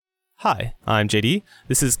Hi, I'm JD.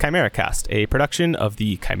 This is ChimeraCast, a production of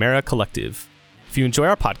the Chimera Collective. If you enjoy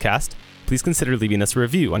our podcast, please consider leaving us a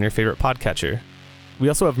review on your favorite podcatcher. We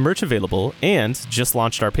also have merch available and just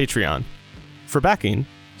launched our Patreon. For backing,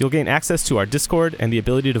 you'll gain access to our Discord and the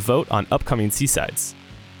ability to vote on upcoming C-Sides.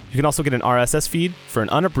 You can also get an RSS feed for an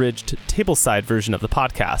unabridged tableside version of the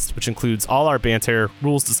podcast, which includes all our banter,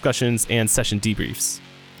 rules discussions, and session debriefs.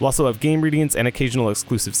 We'll also have game readings and occasional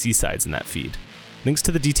exclusive C-Sides in that feed. Links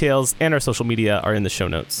to the details and our social media are in the show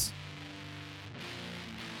notes.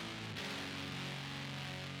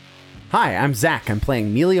 Hi, I'm Zach. I'm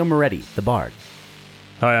playing Melio Moretti, the Bard.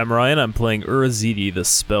 Hi, I'm Ryan. I'm playing Urazidi, the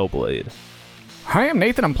Spellblade. Hi, I'm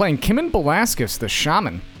Nathan. I'm playing Kimon Belascus, the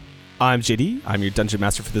Shaman. I'm JD. I'm your Dungeon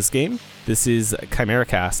Master for this game. This is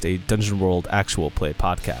ChimeraCast, a Dungeon World actual play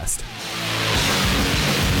podcast.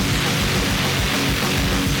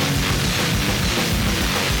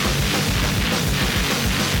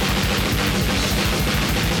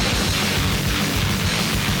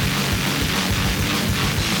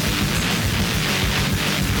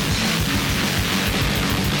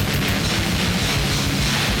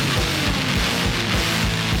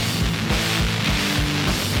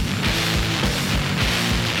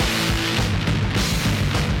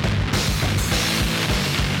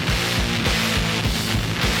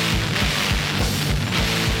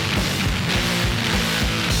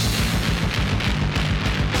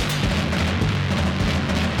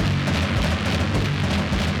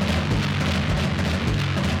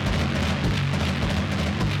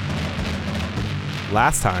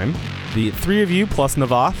 Last time, the three of you plus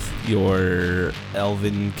Navoth, your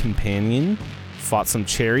elven companion, fought some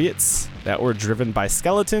chariots that were driven by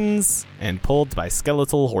skeletons and pulled by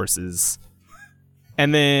skeletal horses.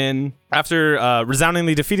 And then, after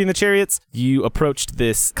resoundingly defeating the chariots, you approached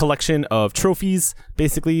this collection of trophies,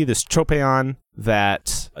 basically this tropeon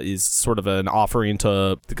that is sort of an offering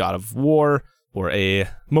to the god of war, or a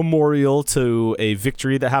memorial to a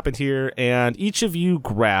victory that happened here, and each of you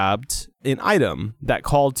grabbed an item that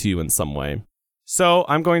called to you in some way. So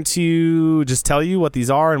I'm going to just tell you what these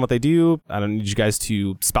are and what they do. I don't need you guys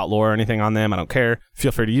to spout lore or anything on them. I don't care.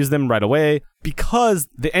 Feel free to use them right away, because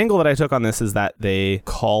the angle that I took on this is that they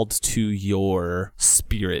called to your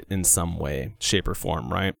spirit in some way, shape, or form,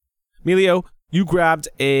 right? Melio, you grabbed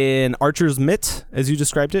an archer's mitt, as you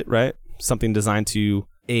described it, right? Something designed to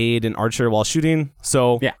aid an archer while shooting.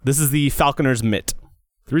 So yeah, this is the Falconer's Mitt.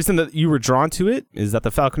 The reason that you were drawn to it is that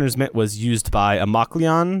the Falconer's Mitt was used by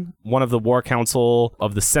Amakleon, one of the war council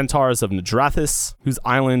of the Centaurs of Nadrathis, whose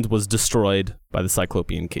island was destroyed by the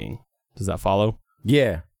Cyclopean King. Does that follow?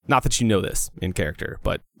 Yeah. Not that you know this in character,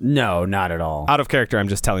 but... No, not at all. Out of character, I'm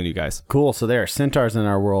just telling you guys. Cool, so there are centaurs in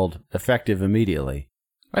our world, effective immediately.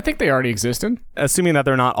 I think they already existed. Assuming that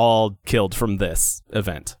they're not all killed from this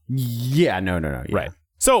event. Yeah, no. Yeah. Right.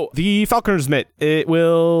 So, the Falconer's Mitt, it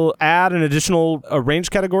will add an additional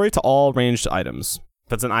range category to all ranged items.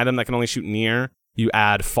 If it's an item that can only shoot near, you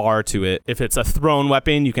add far to it. If it's a thrown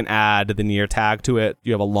weapon, you can add the near tag to it.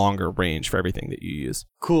 You have a longer range for everything that you use.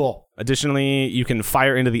 Cool. Additionally, you can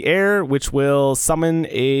fire into the air, which will summon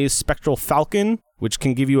a spectral falcon, which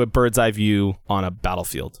can give you a bird's eye view on a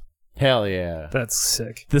battlefield. Hell yeah. That's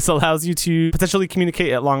sick. This allows you to potentially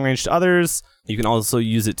communicate at long range to others. You can also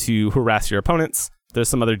use it to harass your opponents. There's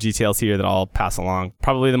some other details here that I'll pass along.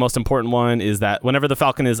 Probably the most important one is that whenever the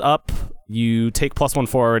Falcon is up, you take +1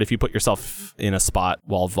 forward if you put yourself in a spot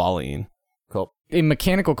while volleying. Cool. A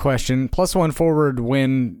mechanical question, +1 forward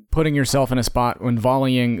when putting yourself in a spot when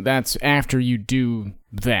volleying, that's after you do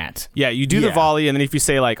that. Yeah, you do the volley, and then if you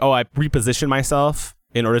say like, oh, I reposition myself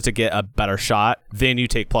in order to get a better shot, then you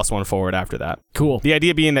take +1 forward after that. Cool. The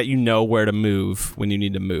idea being that you know where to move when you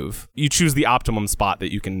need to move. You choose the optimum spot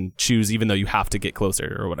that you can choose, even though you have to get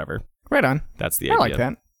closer or whatever. Right on. That's the idea. I like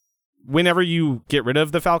that. Whenever you get rid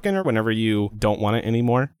of the Falcon, or whenever you don't want it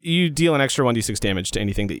anymore, you deal an extra 1d6 damage to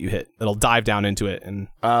anything that you hit. It'll dive down into it and...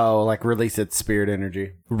 Oh, like release its spirit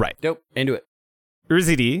energy. Right. Dope. Into it.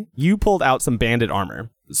 Urazidi, you pulled out some bandit armor.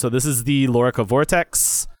 So this is the Lorica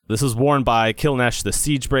Vortex. This is worn by Kilnesh the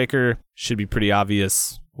Siegebreaker. Should be pretty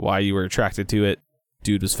obvious why you were attracted to it.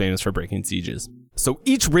 Dude was famous for breaking sieges. So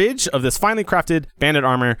each ridge of this finely crafted bandit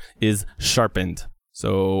armor is sharpened.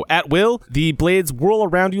 So at will, the blades whirl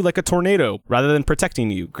around you like a tornado rather than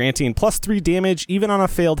protecting you, granting +3 damage even on a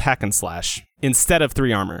failed hack and slash, instead of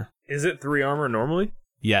 3 armor. Is it 3 armor normally?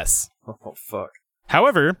 Yes. Oh, fuck.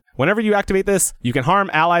 However, whenever you activate this, you can harm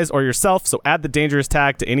allies or yourself, so add the dangerous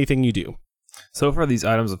tag to anything you do. So far, these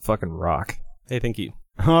items have fucking rock. Hey, thank you.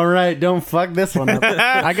 All right, don't fuck this one up.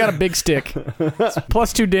 I got a big stick. It's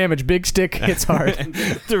 +2 damage. Big stick hits hard.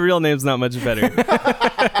 The real name's not much better.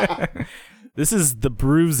 This is the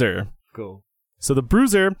Bruiser. Cool. So the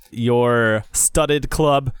Bruiser, your studded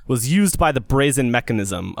club, was used by the Brazen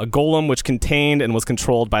Mechanism, a golem which contained and was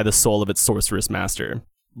controlled by the soul of its sorceress master.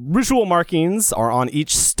 Ritual markings are on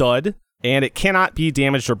each stud, and it cannot be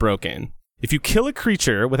damaged or broken. If you kill a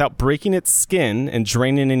creature without breaking its skin and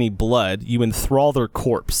draining any blood, you enthrall their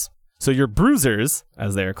corpse. So your bruisers,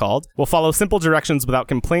 as they are called, will follow simple directions without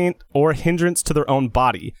complaint or hindrance to their own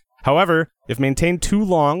body. However, if maintained too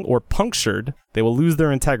long or punctured, they will lose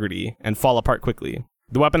their integrity and fall apart quickly.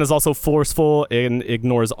 The weapon is also forceful and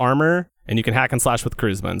ignores armor, and you can hack and slash with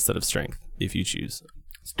charisma instead of strength, if you choose.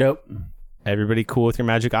 It's dope. Everybody cool with your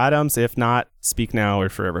magic items? If not, speak now or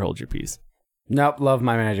forever hold your peace. Nope, love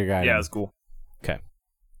my magic item. Yeah, it's cool. Okay.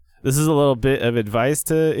 This is a little bit of advice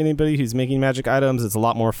to anybody who's making magic items. It's a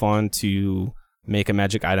lot more fun to make a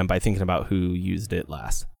magic item by thinking about who used it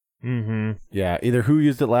last. Mm-hmm. Yeah, either who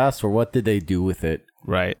used it last or what did they do with it.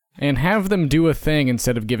 Right. And have them do a thing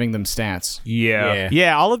instead of giving them stats. Yeah.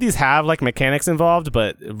 Yeah, all of these have like mechanics involved,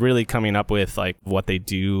 but really coming up with like what they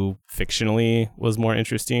do fictionally was more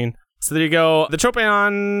interesting. So there you go. The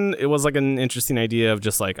Tropeon, it was like an interesting idea of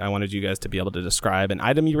just like, I wanted you guys to be able to describe an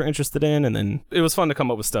item you were interested in. And then it was fun to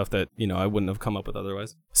come up with stuff that, you know, I wouldn't have come up with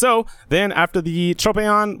otherwise. So then after the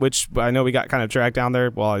Tropeon, which I know we got kind of dragged down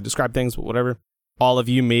there while I described things, but whatever. All of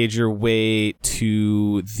you made your way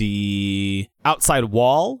to the outside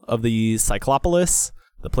wall of the Cyclopolis,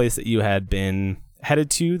 the place that you had been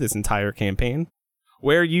headed to this entire campaign,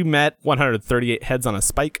 where you met 138 heads on a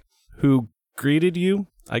spike who greeted you,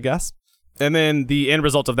 I guess. And then the end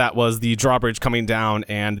result of that was the drawbridge coming down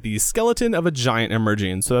and the skeleton of a giant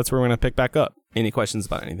emerging. So that's where we're going to pick back up. Any questions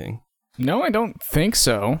about anything? No, I don't think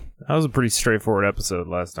so. That was a pretty straightforward episode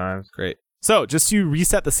last time. Great. So just to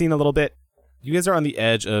reset the scene a little bit, you guys are on the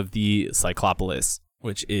edge of the Cyclopolis,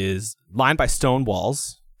 which is lined by stone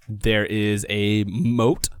walls. There is a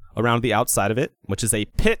moat around the outside of it, which is a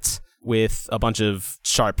pit with a bunch of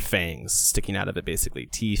sharp fangs sticking out of it, basically.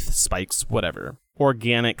 Teeth, spikes, whatever.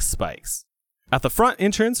 Organic spikes. At the front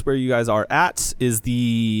entrance where you guys are at is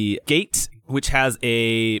the gate, which has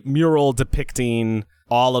a mural depicting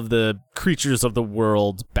all of the creatures of the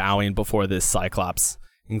world bowing before this Cyclops,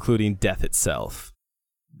 including death itself.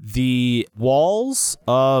 The walls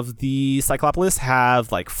of the Cyclopolis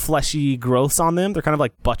have like fleshy growths on them. They're kind of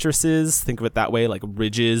like buttresses. Think of it that way, like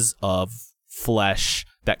ridges of flesh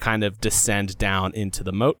that kind of descend down into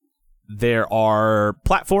the moat. There are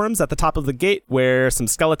platforms at the top of the gate where some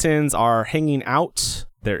skeletons are hanging out.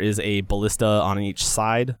 There is a ballista on each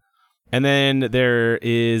side. And then there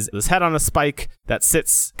is this head on a spike that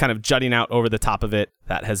sits kind of jutting out over the top of it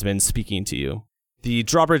that has been speaking to you. The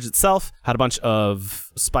drawbridge itself had a bunch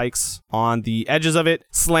of spikes on the edges of it,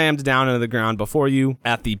 slammed down into the ground before you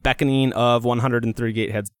at the beckoning of 103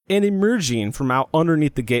 gateheads, and emerging from out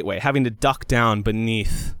underneath the gateway, having to duck down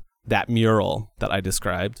beneath that mural that I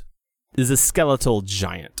described, is a skeletal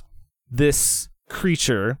giant. This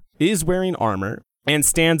creature is wearing armor and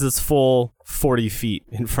stands its full 40 feet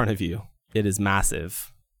in front of you. It is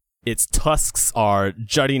massive. Its tusks are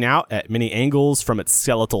jutting out at many angles from its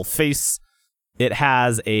skeletal face. It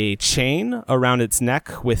has a chain around its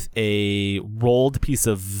neck with a rolled piece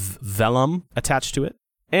of vellum attached to it.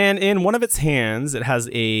 And in one of its hands, it has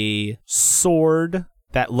a sword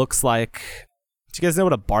that looks like... Do you guys know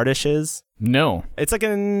what a bardish is? No. It's like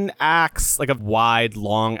an axe, like a wide,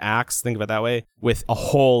 long axe, think of it that way, with a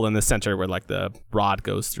hole in the center where like the rod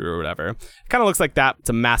goes through or whatever. It kind of looks like that. It's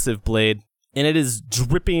a massive blade, and it is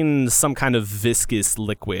dripping some kind of viscous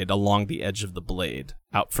liquid along the edge of the blade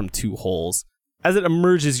out from two holes. As it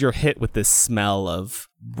emerges, you're hit with this smell of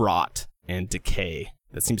rot and decay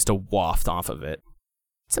that seems to waft off of it.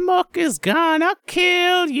 Tamuk is gonna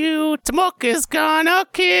kill you. Tamuk is gonna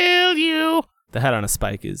kill you. The head on a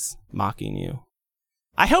spike is mocking you.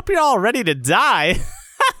 I hope you're all ready to die.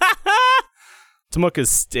 Tamuk is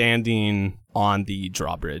standing on the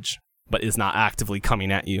drawbridge, but is not actively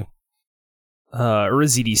coming at you.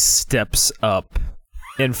 Urzidi steps up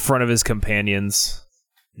in front of his companions.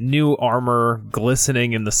 New armor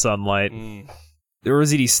glistening in the sunlight.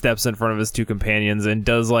 Urzidi steps in front of his two companions and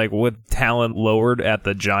does like with talent lowered at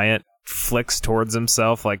the giant, flicks towards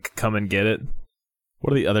himself like, come and get it.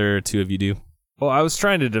 What do the other two of you do? Well, I was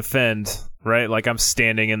trying to defend, right? Like I'm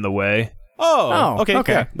standing in the way. Oh, okay.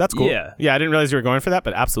 okay. That's cool. Yeah. Yeah, I didn't realize you were going for that,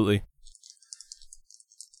 but absolutely.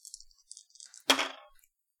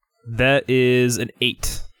 That is an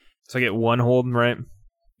 8. So I get 1 hold, right?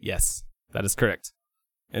 Yes, that is correct.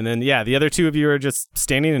 And then, yeah, the other two of you are just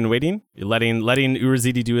standing and waiting? You're letting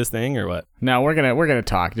Urzidi do his thing, or what? No, we're gonna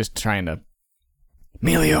talk. Just trying to.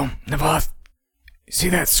 Melio, Navoth, see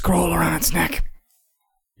that scroll around its neck?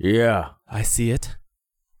 Yeah. I see it.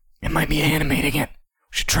 It might be animating it.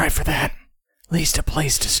 We should try for that. At least a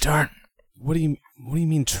place to start. What do you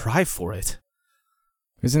mean try for it?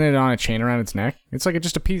 Isn't it on a chain around its neck? It's like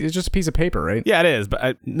just a piece of paper, right? Yeah, it is,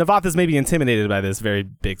 but Navath is maybe intimidated by this very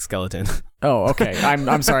big skeleton. Oh, okay.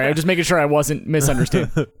 I'm sorry. I'm just making sure I wasn't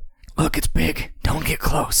misunderstanding. Look, it's big. Don't get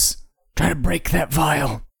close. Try to break that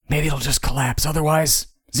vial. Maybe it'll just collapse. Otherwise,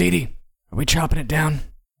 Ziti, are we chopping it down?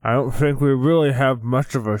 I don't think we really have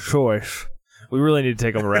much of a choice. We really need to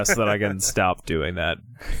take a rest so that I can stop doing that.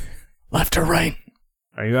 Left or right?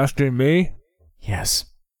 Are you asking me? Yes.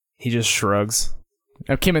 He just shrugs.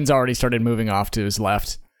 Now, Kimmon's already started moving off to his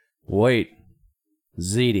left. Wait,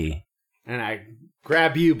 Ziti. And I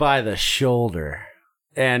grab you by the shoulder.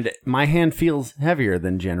 And my hand feels heavier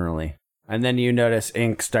than generally. And then you notice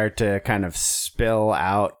ink start to kind of spill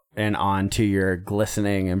out and onto your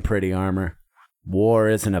glistening and pretty armor. War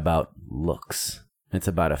isn't about looks. It's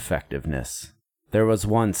about effectiveness. There was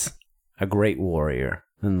once a great warrior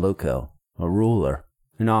in Luco, a ruler,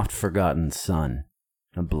 an oft-forgotten son,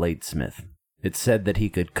 a bladesmith. It said that he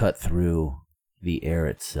could cut through the air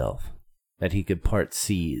itself, that he could part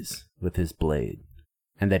seas with his blade,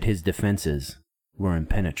 and that his defenses were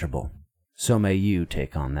impenetrable. So may you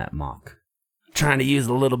take on that mock. Trying to use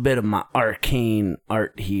a little bit of my arcane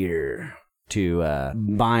art here to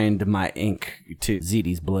bind my ink to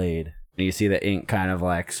Ziti's blade. And you see the ink kind of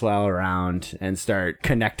like swell around and start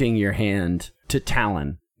connecting your hand to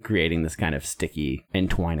Talon, creating this kind of sticky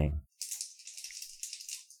entwining.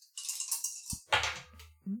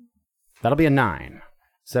 That'll be a 9.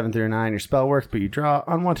 7 through 9, your spell works, but you draw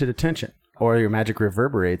unwanted attention, or your magic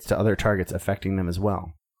reverberates to other targets, affecting them as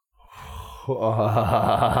well.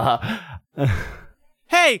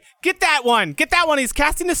 Hey, get that one! Get that one! He's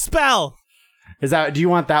casting a spell! Do you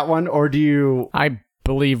want that one, or do you... I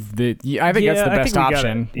believe that... I think that's the best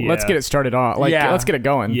option. Let's get it started off. Let's get it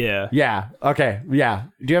going. Yeah. Yeah, okay, yeah.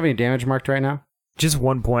 Do you have any damage marked right now? Just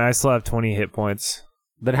 1 point. I still have 20 hit points.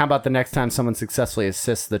 Then how about the next time someone successfully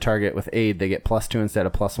assists the target with aid, they get +2 instead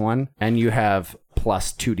of +1, and you have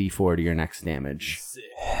plus 2d4 to your next damage.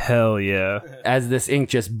 Hell yeah. As this ink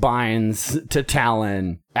just binds to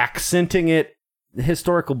Talon, accenting it.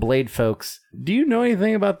 Historical blade folks, do you know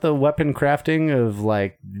anything about the weapon crafting of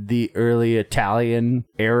like the early Italian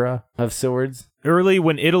era of swords? Early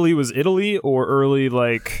when Italy was Italy, or early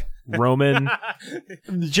like Roman?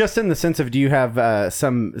 Just in the sense of, do you have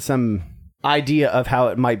some idea of how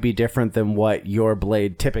it might be different than what your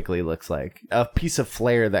blade typically looks like? A piece of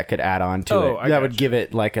flair that could add on to it. That would give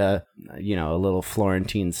it like a little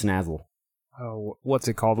Florentine snazzle. Oh, what's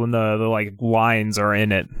it called when the like lines are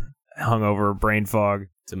in it? Hung over brain fog.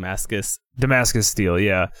 Damascus steel,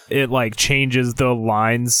 yeah. It like changes the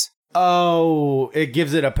lines. Oh, it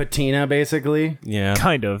gives it a patina, basically? Yeah.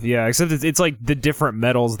 Kind of, yeah. Except it's like the different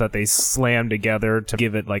metals that they slam together to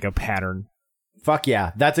give it like a pattern. Fuck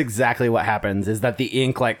yeah. That's exactly what happens, is that the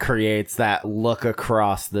ink like creates that look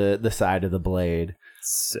across the side of the blade.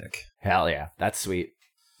 Sick. Hell yeah. That's sweet.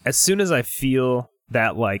 As soon as I feel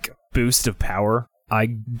that like boost of power, I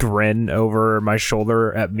grin over my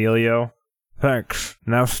shoulder at Melio. Thanks.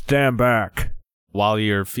 Now stand back. While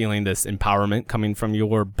you're feeling this empowerment coming from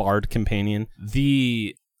your bard companion,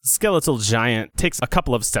 the skeletal giant takes a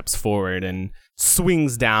couple of steps forward and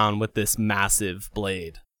swings down with this massive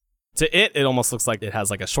blade. To it almost looks like it has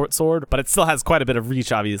like a short sword, but it still has quite a bit of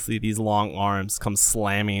reach, obviously. These long arms come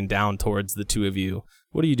slamming down towards the two of you.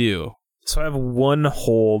 What do you do? So I have one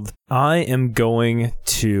hold. I am going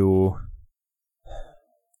to...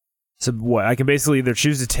 So what? I can basically either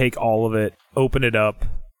choose to take all of it, open it up,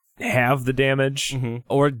 have the damage,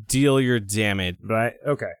 or deal your damage. Right?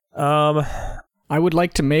 Okay. I would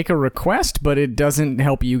like to make a request, but it doesn't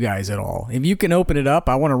help you guys at all. If you can open it up,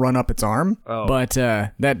 I want to run up its arm, but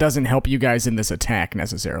that doesn't help you guys in this attack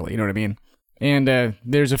necessarily. You know what I mean? And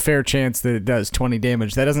there's a fair chance that it does 20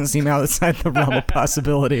 damage. That doesn't seem outside the realm of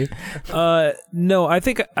possibility. No, I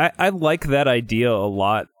think I like that idea a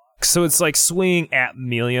lot. So it's like swinging at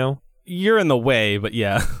Melio. You're in the way, but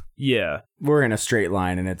yeah. Yeah. We're in a straight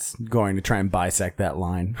line, and it's going to try and bisect that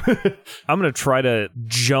line. I'm going to try to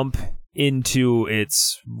jump into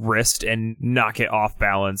its wrist and knock it off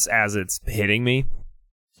balance as it's hitting me.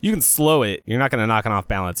 You can slow it. You're not going to knock it off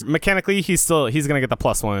balance. Mechanically, he's going to get the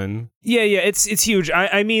 +1. Yeah, it's huge.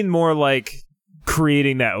 I mean more like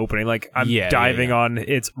creating that opening. Like I'm diving on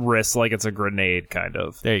its wrist like it's a grenade, kind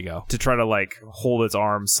of. There you go. To try to like hold its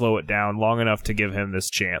arm, slow it down long enough to give him this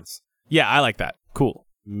chance. Yeah, I like that. Cool.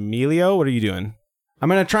 Melio, what are you doing? I'm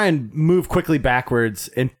going to try and move quickly backwards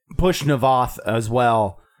and push Navath as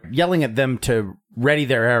well, yelling at them to ready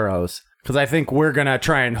their arrows. Because I think we're going to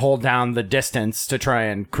try and hold down the distance to try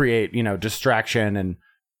and create, distraction. And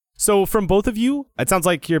So from both of you, it sounds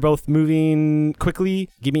like you're both moving quickly.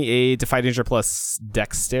 Give me a Defy Danger plus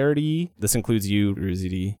Dexterity. This includes you,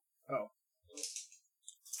 Ruzidi. Oh.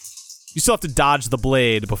 You still have to dodge the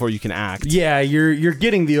blade before you can act. yeah, you're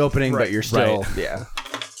getting the opening, but you're still... Right. Yeah.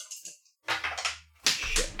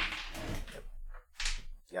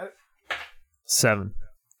 7.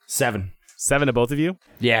 7. 7 to both of you.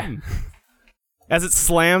 Yeah. As it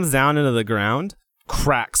slams down into the ground,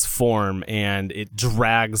 cracks form and it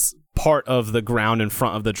drags part of the ground in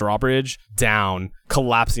front of the drawbridge down,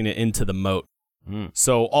 collapsing it into the moat.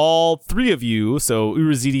 So all three of you, so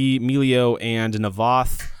Uruzidi, Melio, and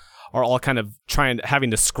Navath, are all kind of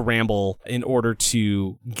having to scramble in order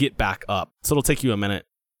to get back up. So it'll take you a minute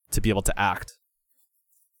to be able to act.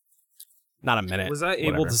 Not a minute. Was I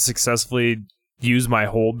able whatever. to successfully use my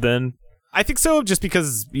hold then? I think so, just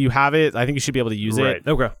because you have it. I think you should be able to use it.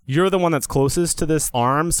 Okay. You're the one that's closest to this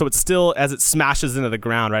arm, so it's still, as it smashes into the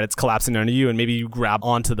ground, right, it's collapsing under you, and maybe you grab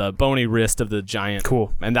onto the bony wrist of the giant.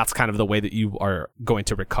 Cool. And that's kind of the way that you are going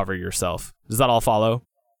to recover yourself. Does that all follow?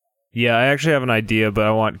 Yeah, I actually have an idea, but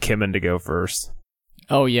I want Kimmin to go first.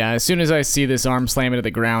 Oh yeah, as soon as I see this arm slam into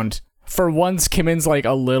the ground, for once Kimmin's like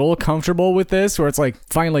a little comfortable with this, where it's like,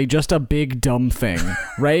 finally, just a big dumb thing,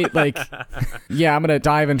 right? Like, yeah, I'm gonna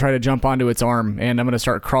dive and try to jump onto its arm, and I'm gonna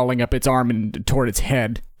start crawling up its arm and toward its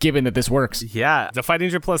head, given that this works. Yeah. Defy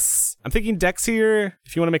Danger plus, I'm thinking Dex here.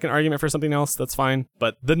 If you want to make an argument for something else, that's fine.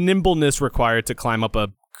 But the nimbleness required to climb up a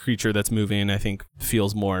creature that's moving, I think,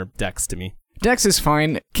 feels more Dex to me. Dex is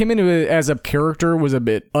fine. Kimmin as a character was a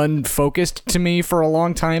bit unfocused to me for a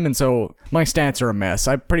long time, and so my stats are a mess.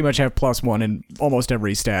 I pretty much have +1 in almost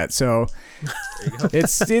every stat, so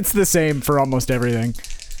it's the same for almost everything.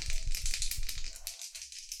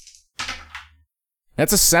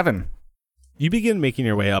 That's a 7. You begin making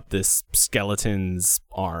your way up this skeleton's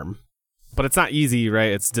arm. But it's not easy,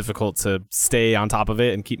 right? It's difficult to stay on top of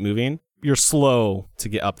it and keep moving. You're slow to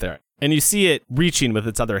get up there. And you see it reaching with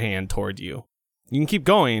its other hand toward you. You can keep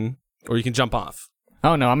going, or you can jump off.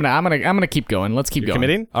 Oh no, I'm gonna keep going. Let's keep You're going.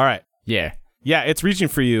 committing? All right. Yeah. Yeah, it's reaching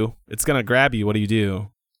for you. It's gonna grab you. What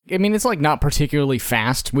do? I mean, it's like not particularly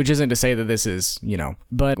fast, which isn't to say that this is,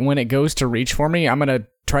 but when it goes to reach for me, I'm gonna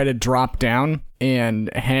try to drop down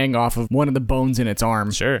and hang off of one of the bones in its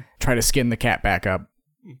arm. Sure. Try to skin the cat back up.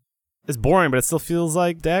 It's boring, but it still feels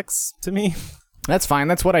like Dex to me. That's fine.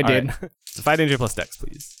 That's what I did. Right. Defy Danger plus Dex,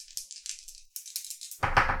 please.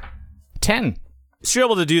 10. So you're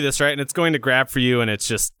able to do this, right? And it's going to grab for you, and it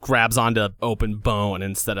just grabs onto open bone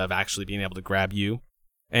instead of actually being able to grab you.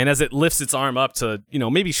 And as it lifts its arm up to,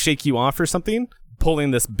 maybe shake you off or something,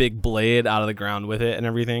 pulling this big blade out of the ground with it and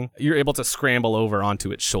everything, you're able to scramble over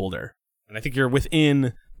onto its shoulder. And I think you're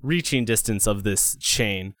within reaching distance of this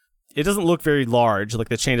chain. It doesn't look very large, like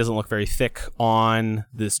the chain doesn't look very thick on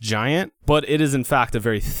this giant, but it is in fact a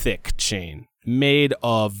very thick chain made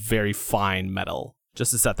of very fine metal,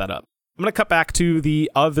 just to set that up. I'm going to cut back to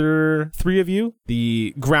the other three of you.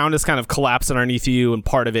 The ground is kind of collapsed underneath you, and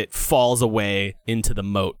part of it falls away into the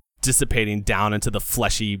moat, dissipating down into the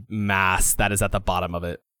fleshy mass that is at the bottom of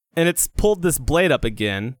it. And it's pulled this blade up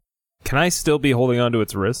again. Can I still be holding onto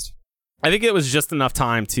its wrist? I think it was just enough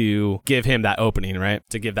time to give him that opening, right?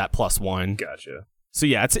 To give that +1. Gotcha. So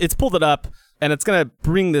yeah, it's pulled it up, and it's going to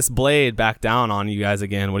bring this blade back down on you guys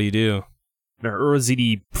again. What do?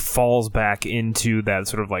 Uruzidi falls back into that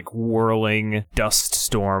sort of like whirling dust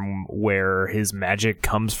storm where his magic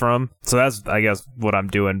comes from. So that's, I guess, what I'm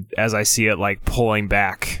doing as I see it like pulling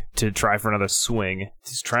back to try for another swing.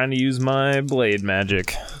 He's trying to use my blade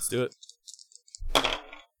magic. Let's do it.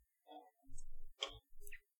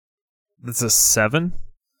 That's a 7?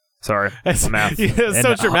 Sorry, math. Yeah, it's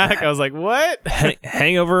so dramatic. I was like, what?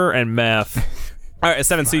 Hangover and math. All right,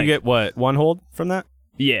 7. So you get what? 1 hold from that?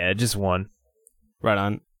 Yeah, just 1. Right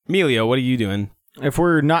on. Melio, what are you doing? If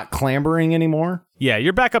we're not clambering anymore? Yeah,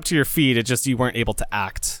 you're back up to your feet. It's just you weren't able to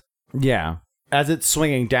act. Yeah. As it's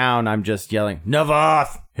swinging down, I'm just yelling,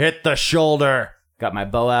 Navath, hit the shoulder. Got my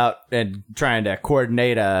bow out and trying to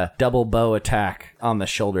coordinate a double bow attack on the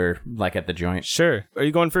shoulder, like at the joint. Sure. Are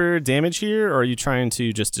you going for damage here, or are you trying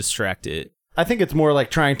to just distract it? I think it's more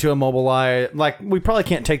like trying to immobilize. Like, we probably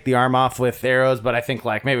can't take the arm off with arrows, but I think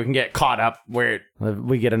like maybe we can get caught up where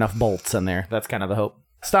we get enough bolts in there. That's kind of the hope.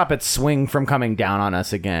 Stop its swing from coming down on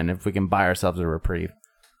us again if we can buy ourselves a reprieve.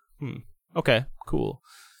 Okay, cool.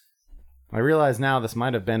 I realize now this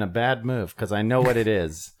might have been a bad move because I know what it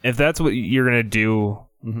is. If that's what you're going to do,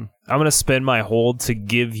 I'm going to spend my hold to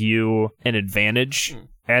give you an advantage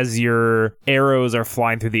as your arrows are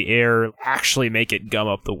flying through the air, actually make it gum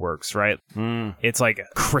up the works, right? It's like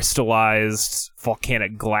crystallized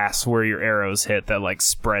volcanic glass where your arrows hit that like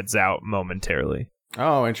spreads out momentarily.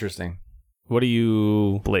 Oh, interesting. What do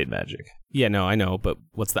you... Blade magic. Yeah, no, I know, but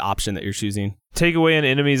what's the option that you're choosing? Take away an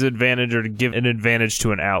enemy's advantage or to give an advantage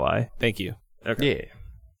to an ally. Thank you. Okay. Yeah.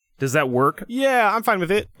 Does that work? Yeah, I'm fine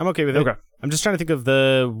with it. I'm okay with it. Okay. I'm just trying to think of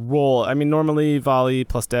the roll. I mean, normally volley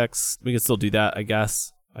plus dex. We could still do that, I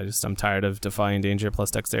guess. I'm tired of defying danger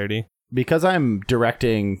plus dexterity. Because I'm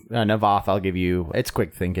directing Navoth, I'll give you... It's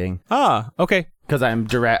quick thinking. Ah, okay. Because I'm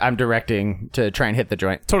directing to try and hit the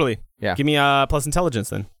joint. Totally. Yeah. Give me plus intelligence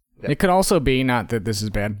then. It could also be, not that this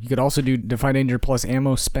is bad, you could also do Defy Danger plus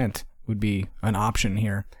ammo spent would be an option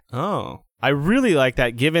here. Oh. I really like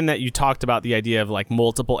that, given that you talked about the idea of like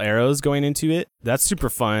multiple arrows going into it. That's super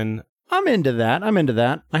fun. I'm into that.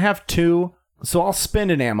 I have 2, so I'll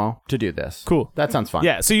spend an ammo to do this. Cool. That sounds fun.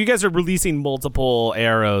 Yeah, so you guys are releasing multiple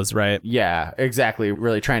arrows, right? Yeah, exactly.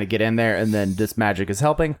 Really trying to get in there, and then this magic is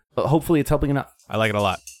helping. But hopefully it's helping enough. I like it a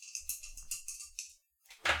lot.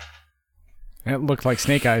 It looked like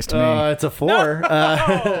snake eyes to me. It's a 4.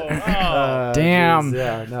 Damn. Geez,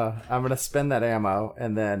 yeah, no. I'm going to spend that ammo,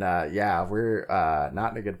 and then, we're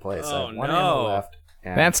not in a good place. I have 1 ammo left.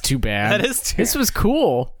 And That's too bad. That is too This was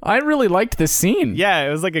cool. I really liked this scene. Yeah, it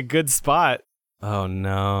was like a good spot. Oh,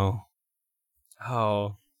 no.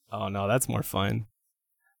 Oh no, that's more fun.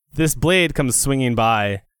 This blade comes swinging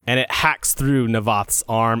by, and it hacks through Navoth's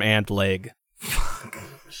arm and leg.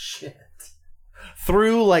 Shit.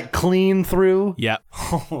 Through, like clean through? Yep.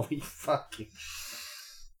 Holy fucking...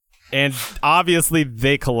 And obviously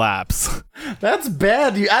they collapse. That's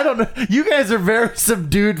bad. I don't know. You guys are very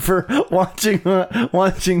subdued for watching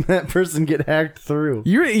that person get hacked through.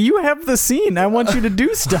 You have the scene. I want you to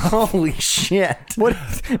do stuff. Holy shit. What?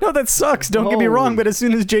 No, that sucks. Don't get me wrong, but as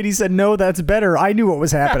soon as JD said no, that's better, I knew what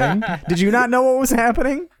was happening. Did you not know what was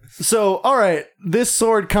happening? So, all right, this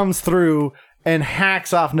sword comes through and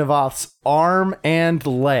hacks off Navoth's arm and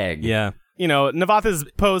leg. Yeah. You know, Navoth is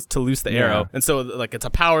posed to loose the arrow, and so like it's a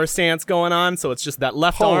power stance going on, so it's just that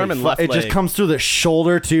left arm and left leg. It just comes through the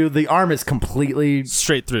shoulder, too. The arm is completely...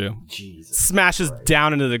 straight through. Jesus. Smashes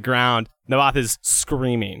down into the ground. Navoth is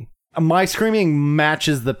screaming. My screaming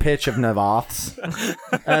matches the pitch of Navoth's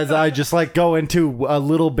as I just like go into a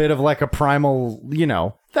little bit of like a primal,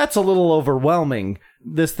 that's a little overwhelming.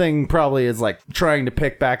 This thing probably is like trying to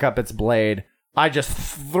pick back up its blade. I just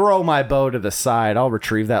throw my bow to the side. I'll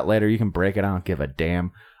retrieve that later. You can break it. I don't give a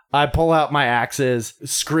damn. I pull out my axes,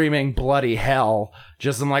 screaming bloody hell.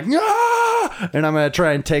 I'm like, ah! And I'm going to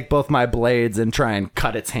try and take both my blades and try and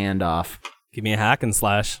cut its hand off. Give me a hack and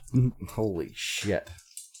slash. Holy shit.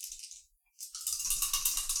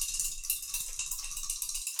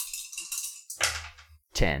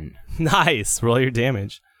 $10. Nice. Roll your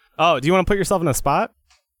damage. Oh, do you want to put yourself in a spot?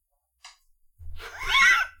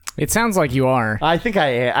 It sounds like you are. I think I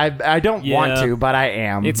am. I don't want to, but I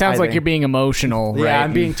am. It sounds like you're being emotional, right? Yeah,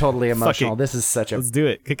 I'm being totally emotional. it. This is such a... Let's do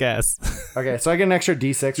it. Kick ass. Okay, so I get an extra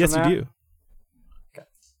D6 Yes, from that? you do. Okay.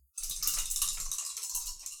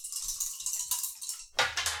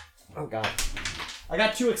 Oh, God. I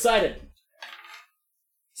got too excited.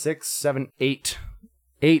 6, 7, 8.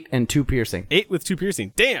 8 and 2 piercing. 8 with 2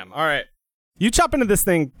 piercing. Damn. All right. You chop into this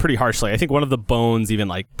thing pretty harshly. I think one of the bones even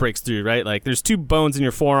like breaks through, right? Like there's 2 bones in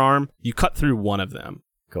your forearm. You cut through one of them.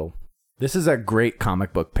 Cool. This is a great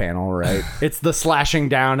comic book panel, right? It's the slashing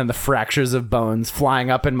down and the fractures of bones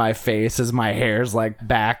flying up in my face as my hair's like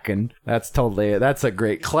back. And that's a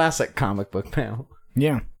great classic comic book panel.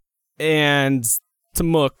 Yeah. And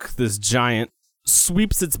Tamuk, this giant,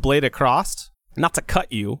 sweeps its blade across, not to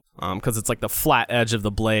cut you, because it's like the flat edge of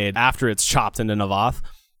the blade after it's chopped into Navoth,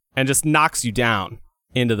 and just knocks you down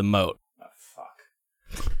into the moat. Oh,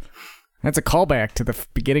 fuck. That's a callback to the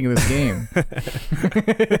beginning of this game.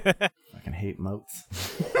 Fucking hate moats.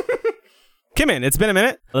 Kimmin, it's been a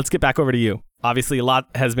minute. Let's get back over to you. Obviously, a lot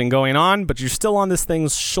has been going on, but you're still on this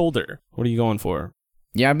thing's shoulder. What are you going for?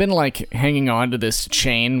 Yeah, I've been like hanging on to this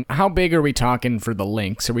chain. How big are we talking for the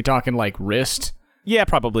links? Are we talking like wrist? Yeah,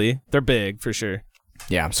 probably. They're big, for sure.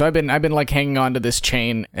 Yeah, so I've been like hanging on to this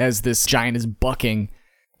chain as this giant is bucking.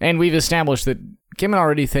 And we've established that Kimmin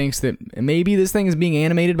already thinks that maybe this thing is being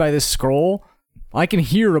animated by this scroll. I can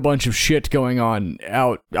hear a bunch of shit going on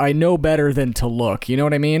out. I know better than to look, you know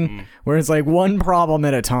what I mean? Where it's like one problem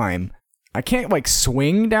at a time. I can't like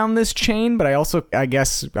swing down this chain, but I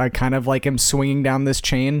guess I kind of like him swinging down this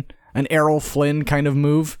chain. An Errol Flynn kind of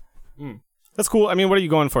move. That's cool. I mean, what are you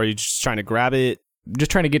going for? Are you just trying to grab it? Just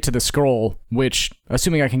trying to get to the scroll, which,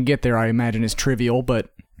 assuming I can get there, I imagine is trivial, but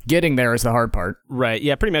Getting there is the hard part. Right.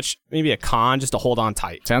 Yeah, pretty much. Maybe a con just to hold on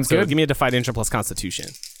tight. Sounds so good. Give me a Defy Danger plus Constitution.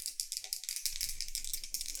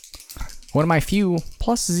 One of my few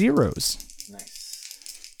plus zeros.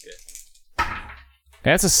 Nice. Good.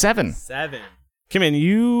 That's a 7. 7. Kimmin,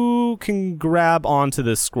 you can grab onto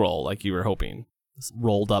this scroll like you were hoping. This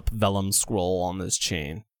rolled up vellum scroll on this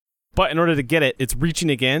chain. But in order to get it, it's reaching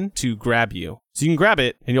again to grab you. So you can grab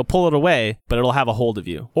it and you'll pull it away, but it'll have a hold of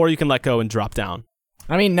you. Or you can let go and drop down.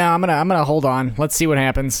 I mean, no, I'm gonna hold on. Let's see what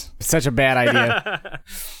happens. It's such a bad idea.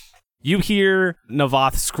 You hear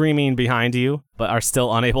Navoth screaming behind you, but are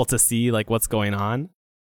still unable to see like what's going on.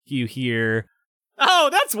 You hear, "Oh,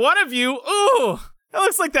 that's one of you. Ooh, that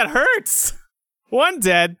looks like that hurts. One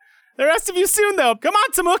dead. The rest of you soon, though. Come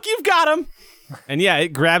on, Tamuk, you've got him." And yeah, it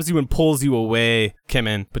grabs you and pulls you away,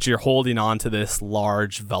 Kimmin, but you're holding on to this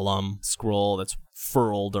large vellum scroll that's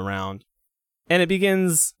furled around. And it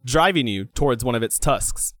begins driving you towards one of its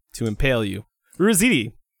tusks to impale you.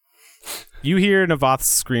 Urazidi, you hear Navoth's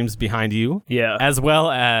screams behind you. Yeah. As well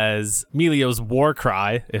as Melio's war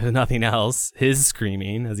cry, if nothing else, his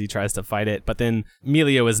screaming as he tries to fight it. But then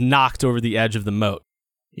Melio is knocked over the edge of the moat.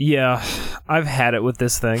 Yeah, I've had it with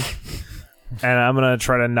this thing. And I'm going to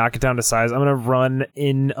try to knock it down to size. I'm going to run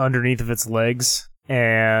in underneath of its legs.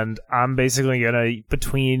 And I'm basically going to,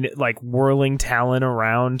 between like whirling Talon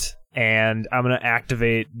around, and I'm going to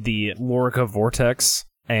activate the Lorica Vortex.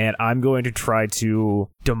 And I'm going to try to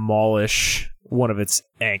demolish one of its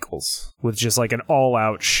ankles with just like an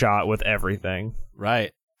all-out shot with everything.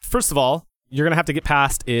 Right. First of all, you're going to have to get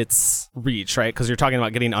past its reach, right? Because you're talking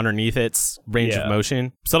about getting underneath its range of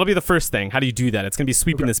motion. So that'll be the first thing. How do you do that? It's going to be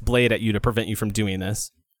sweeping this blade at you to prevent you from doing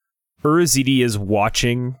this. Urazidi is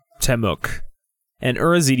watching Temuk. And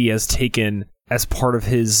Urazidi has taken, as part of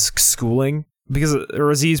his schooling, because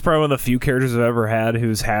Urazidi is probably one of the few characters I've ever had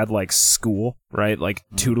who's had, like, school, right? Like,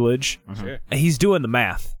 tutelage. Sure. He's doing the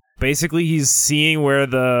math. Basically, he's seeing where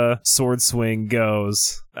the sword swing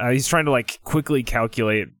goes. He's trying to, like, quickly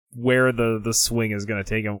calculate where the swing is going to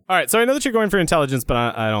take him. All right, so I know that you're going for intelligence, but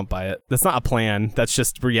I don't buy it. That's not a plan. That's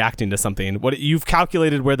just reacting to something. What you've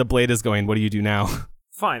calculated where the blade is going. What do you do now?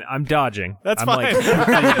 Fine, I'm dodging. That's I'm fine.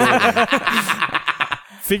 Like,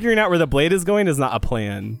 figuring out where the blade is going is not a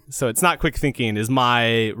plan. So it's not quick thinking is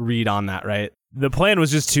my read on that, right? The plan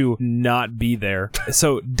was just to not be there.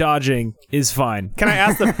 So dodging is fine. Can I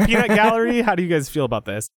ask the peanut gallery? How do you guys feel about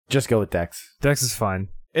this? Just go with Dex. Dex is fine.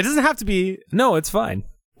 It doesn't have to be. No, it's fine.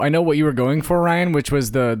 I know what you were going for, Ryan, which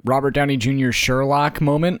was the Robert Downey Jr. Sherlock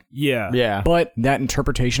moment. Yeah. Yeah. But that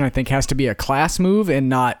interpretation, I think, has to be a class move and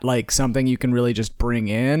not like something you can really just bring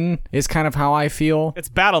in, is kind of how I feel. It's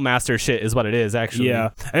Battle Master shit is what it is, actually. Yeah.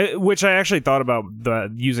 Which I actually thought about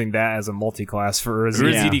using that as a multi-class for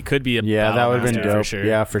Urazidi could be a Yeah, that would have been Battle Master dope. for sure.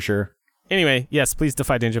 Yeah, for sure. Anyway, yes, please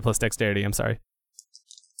defy danger plus dexterity. I'm sorry.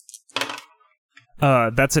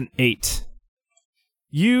 That's an 8.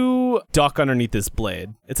 You duck underneath this blade.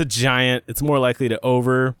 It's a giant. It's more likely to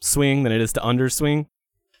overswing than it is to underswing.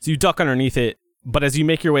 So you duck underneath it, but as you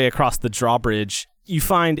make your way across the drawbridge, you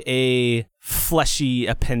find a fleshy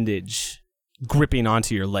appendage gripping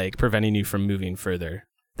onto your leg, preventing you from moving further.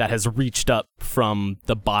 That has reached up from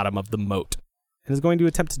the bottom of the moat and is going to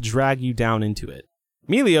attempt to drag you down into it.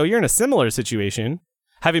 Melio, you're in a similar situation,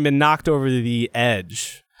 having been knocked over the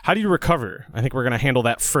edge. How do you recover? I think we're going to handle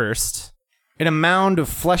that first. In a mound of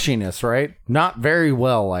fleshiness, right? Not very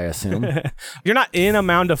well, I assume. You're not in a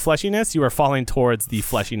mound of fleshiness. You are falling towards the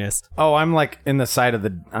fleshiness. Oh, I'm like in the side of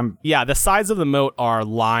the... Yeah, the sides of the moat are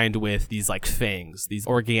lined with these like fangs, these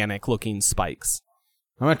organic looking spikes.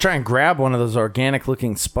 I'm going to try and grab one of those organic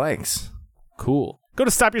looking spikes. Cool. Go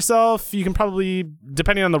to stop yourself. You can probably,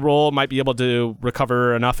 depending on the roll, might be able to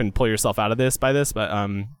recover enough and pull yourself out of this by this, but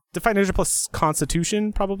defy danger plus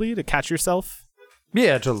constitution probably to catch yourself.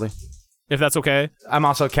 Yeah, totally. If that's okay. I'm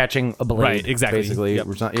also catching a blade. Right, exactly. Basically.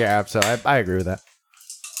 Yep. Yeah, so I agree with that.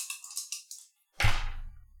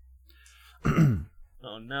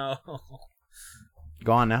 Oh, no.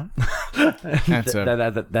 Go on now. That's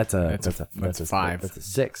a That's a 5. That's a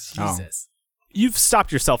 6. Oh. Jesus. You've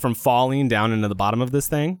stopped yourself from falling down into the bottom of this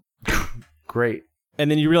thing. Great. And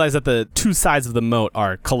then you realize that the two sides of the moat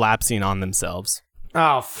are collapsing on themselves.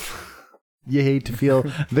 Oh, you hate to feel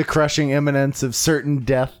the crushing imminence of certain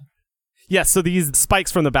death. Yes, so these spikes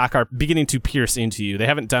from the back are beginning to pierce into you. They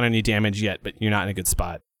haven't done any damage yet, but you're not in a good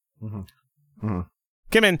spot.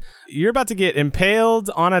 Kimmin, you're about to get impaled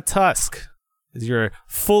on a tusk as you're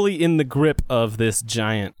fully in the grip of this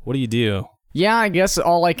giant. What do? Yeah, I guess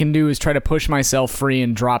all I can do is try to push myself free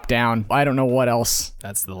and drop down. I don't know what else.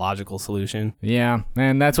 That's the logical solution. Yeah,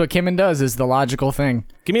 and that's what Kimmin does, is the logical thing.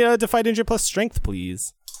 Give me a defy danger plus strength,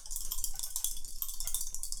 please.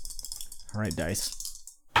 All right, dice.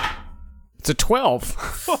 It's a 12.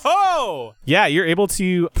 Whoa! Yeah, you're able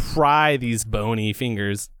to pry these bony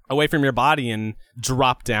fingers away from your body and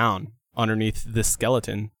drop down underneath this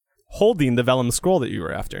skeleton, holding the vellum scroll that you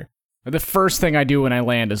were after. The first thing I do when I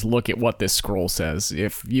land is look at what this scroll says.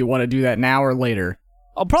 If you want to do that now or later.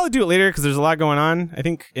 I'll probably do it later because there's a lot going on, I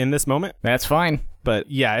think, in this moment. That's fine. But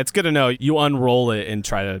yeah, it's good to know. You unroll it and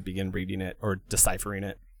try to begin reading it or deciphering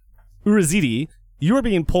it. Urazidi, you are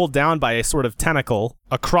being pulled down by a sort of tentacle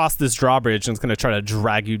across this drawbridge and it's going to try to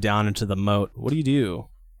drag you down into the moat. What do you do?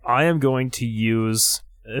 I am going to use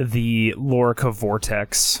the Lorica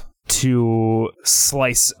Vortex to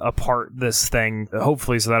slice apart this thing,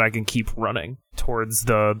 hopefully so that I can keep running towards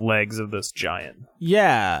the legs of this giant.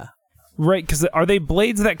 Yeah. Right, because are they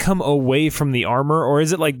blades that come away from the armor, or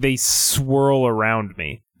is it like they swirl around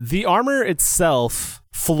me? The armor itself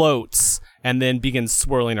floats and then begins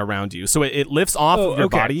swirling around you. So it lifts off of your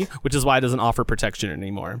body, which is why it doesn't offer protection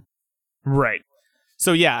anymore. Right.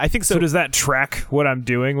 So yeah, I think so. So does that track what I'm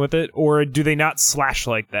doing with it, or do they not slash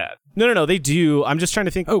like that? No, they do. I'm just trying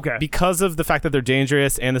to think. Okay. Because of the fact that they're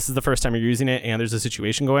dangerous and this is the first time you're using it and there's a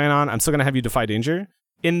situation going on, I'm still going to have you defy danger.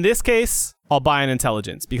 In this case, I'll buy an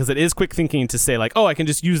intelligence because it is quick thinking to say like, oh, I can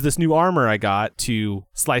just use this new armor I got to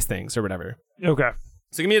slice things or whatever. Okay.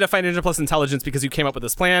 So give me a defy danger plus intelligence because you came up with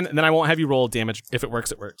this plan, and then I won't have you roll damage. If it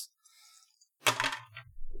works, it works.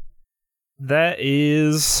 That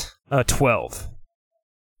is a 12.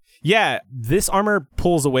 Yeah, this armor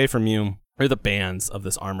pulls away from you, or the bands of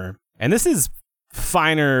this armor. And this is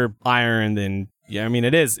finer iron than, yeah, I mean,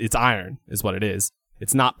 it's iron is what it is.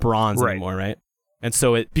 It's not bronze anymore, right? And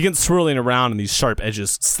so it begins swirling around and these sharp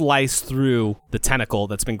edges slice through the tentacle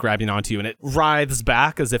that's been grabbing onto you, and it writhes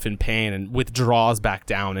back as if in pain and withdraws back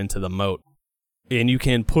down into the moat. And you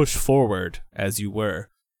can push forward as you were.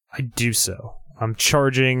 I do so. I'm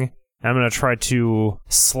charging. I'm going to try to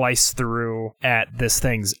slice through at this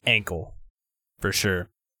thing's ankle. For sure.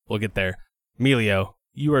 We'll get there. Emilio,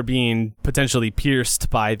 you are being potentially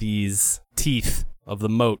pierced by these teeth of the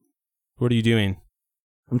moat. What are you doing?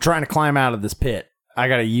 I'm trying to climb out of this pit. I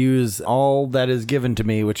gotta use all that is given to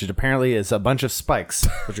me, which apparently is a bunch of spikes,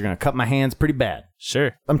 which are gonna cut my hands pretty bad.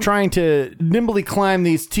 Sure. I'm trying to nimbly climb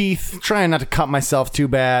these teeth, trying not to cut myself too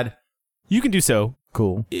bad. You can do so.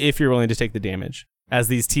 Cool. If you're willing to take the damage. As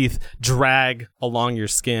these teeth drag along your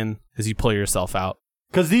skin as you pull yourself out.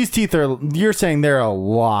 Because these teeth are, you're saying there are a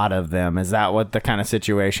lot of them. Is that what the kind of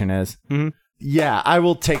situation is? Mm-hmm. Yeah, I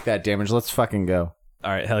will take that damage. Let's fucking go.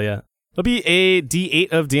 All right, hell yeah. It'll be a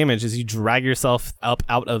D8 of damage as you drag yourself up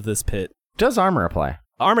out of this pit. Does armor apply?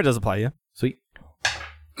 Armor does apply, yeah. Sweet.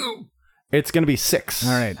 It's going to be 6.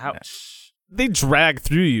 All right. Ouch. They drag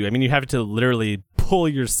through you. I mean, you have to literally pull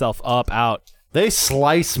yourself up out. They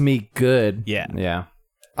slice me good. Yeah. Yeah.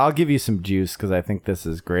 I'll give you some juice because I think this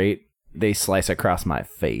is great. They slice across my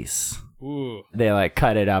face. Ooh. They like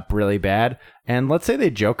cut it up really bad. And let's say they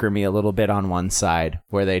Joker me a little bit on one side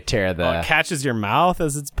where they tear the... it catches your mouth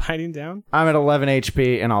as it's biting down? I'm at 11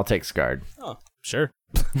 HP and I'll take Scarred. Oh, sure.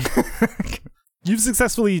 You've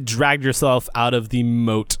successfully dragged yourself out of the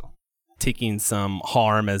moat, taking some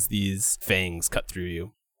harm as these fangs cut through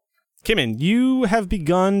you. Kimmin, you have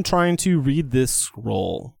begun trying to read this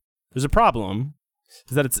scroll. There's a problem,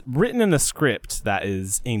 is that it's written in a script that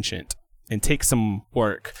is ancient and takes some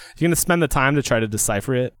work. You're going to spend the time to try to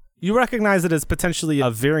decipher it. You recognize it as potentially a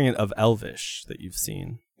variant of Elvish that you've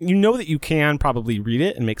seen. You know that you can probably read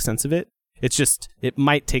it and make sense of it. It's just, it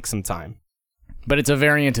might take some time. But it's a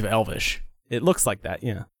variant of Elvish. It looks like that,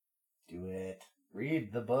 yeah. Do it.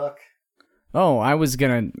 Read the book. Oh, I was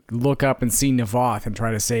going to look up and see Navoth and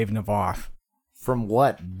try to save Navoth. From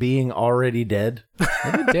what? Being already dead?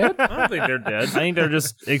 Are they dead? I don't think they're dead. I think they're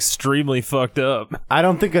just extremely fucked up. I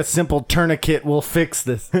don't think a simple tourniquet will fix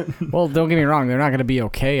this. Well, don't get me wrong. They're not going to be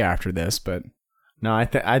okay after this, but... No,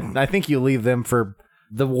 I think you leave them for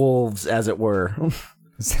the wolves, as it were.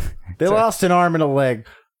 They lost an arm and a leg.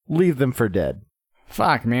 Leave them for dead.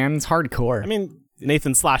 Fuck, man. It's hardcore. I mean,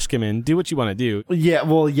 Nathan Kimmin, do what you want to do. Yeah,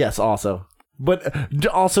 well, yes, also. But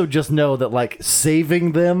also just know that, like,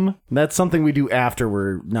 saving them, that's something we do after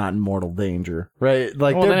we're not in mortal danger, right?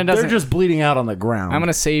 Like, Well, then it they're doesn't- just bleeding out on the ground. I'm going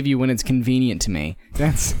to save you when it's convenient to me.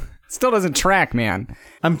 That's still doesn't track, man.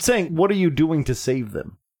 I'm saying, what are you doing to save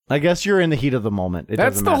them? I guess you're in the heat of the moment. It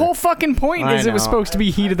That's doesn't the matter. whole fucking point, I is it was know. supposed to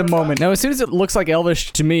be heat of the moment. Now, as soon as it looks like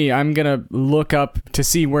Elvish to me, I'm going to look up to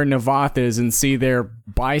see where Navoth is and see their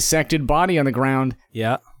bisected body on the ground.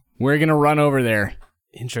 Yeah. We're going to run over there.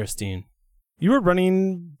 Interesting. You were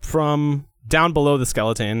running from down below the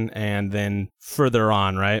skeleton and then further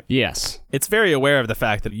on, right? Yes. It's very aware of the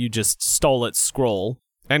fact that you just stole its scroll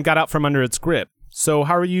and got out from under its grip. So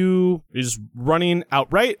how are you? You're just running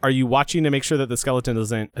outright? Are you watching to make sure that the skeleton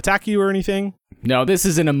doesn't attack you or anything? No, this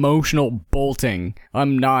is an emotional bolting.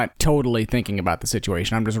 I'm not totally thinking about the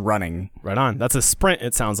situation. I'm just running. Right on. That's a sprint,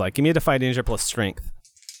 it sounds like. Give me a Defy Danger plus Strength.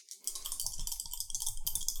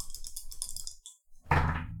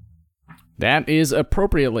 That is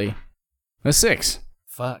appropriately a 6.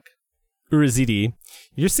 Fuck. Urizidi,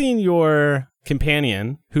 you're seeing your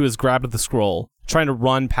companion, who has grabbed the scroll, trying to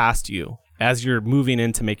run past you as you're moving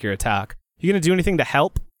in to make your attack. You gonna do anything to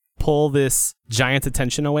help pull this giant's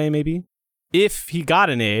attention away, maybe? If he got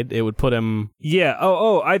an aid, it would put him... Yeah,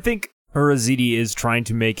 I think Urizidi is trying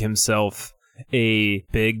to make himself a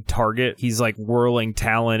big target. He's like whirling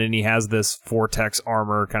Talon, and he has this vortex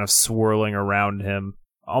armor kind of swirling around him.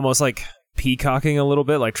 Almost like peacocking a little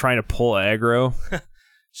bit, like trying to pull aggro.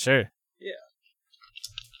 Sure.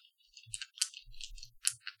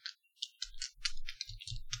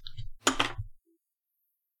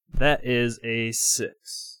 That is a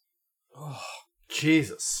 6. Oh,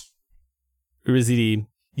 Jesus. Urizidi,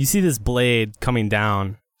 you see this blade coming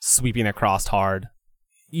down, sweeping across hard.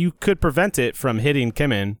 You could prevent it from hitting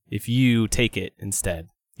Kimin if you take it instead.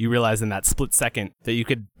 You realize in that split second that you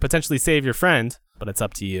could potentially save your friend, but it's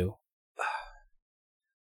up to you.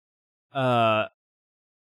 Urizidi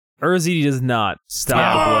does not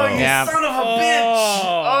stop the blow. You son of a bitch!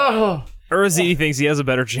 Oh. Urizidi thinks he has a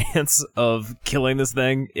better chance of killing this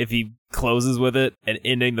thing if he closes with it and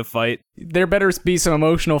ending the fight. There better be some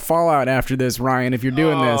emotional fallout after this, Ryan, if you're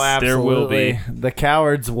doing this. Absolutely. There will be. The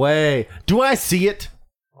coward's way. Do I see it?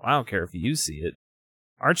 Well, I don't care if you see it.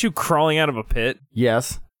 Aren't you crawling out of a pit?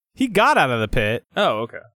 Yes. He got out of the pit. Oh,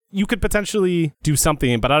 okay. You could potentially do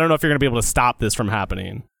something, but I don't know if you're going to be able to stop this from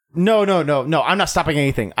happening. No. I'm not stopping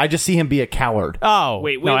anything. I just see him be a coward. Oh,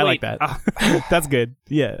 Wait, no, I wait. like that. That's good.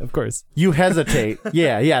 Yeah, of course. You hesitate.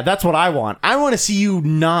 Yeah, that's what I want. I want to see you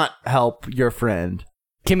not help your friend.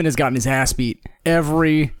 Kimin has gotten his ass beat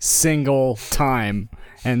every single time,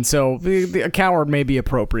 and so a coward may be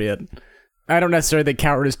appropriate. I don't necessarily think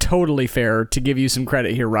coward is totally fair, to give you some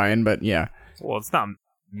credit here, Ryan, but yeah. Well, it's not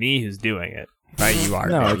me who's doing it. Right, you are.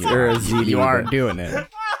 No, it's Urizidi. You are doing it.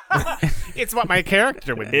 It's what my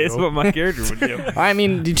character would do. It's what my character would do. I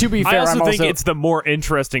mean, to be fair, I also I'm think it's the more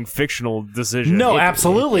interesting fictional decision. No,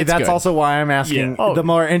 absolutely. it's That's good. also why I'm asking the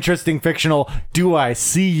more interesting fictional, do I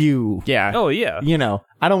see you? Yeah. Oh, yeah. You know,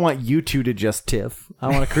 I don't want you two to just tiff. I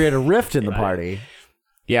want to create a rift in the party.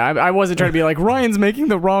 Yeah, I wasn't trying to be like, Ryan's making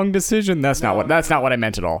the wrong decision. That's not what I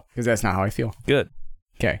meant at all, because that's not how I feel. Good.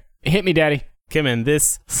 Okay. Hit me, Daddy. Kimin,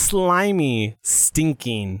 this slimy,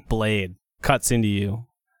 stinking blade cuts into you.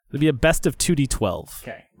 It'll be a best of 2d12.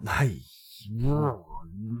 Okay.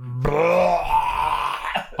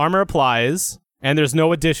 Armor applies, and there's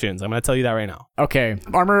no additions. I'm going to tell you that right now. Okay.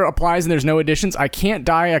 Armor applies and there's no additions. I can't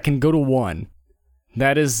die. I can go to 1.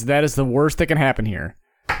 That is the worst that can happen here.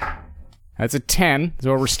 That's a 10. That's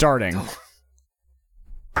where we're starting.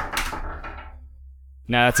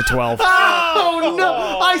 Nah, that's a 12. Oh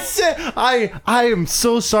no! I am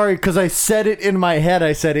so sorry because I said it in my head.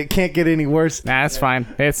 I said it can't get any worse. Nah, that's fine.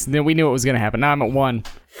 We knew it was going to happen. Now I'm at 1.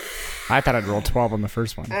 I thought I'd roll 12 on the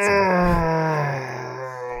first one.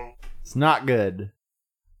 It's not good.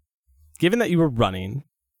 Given that you were running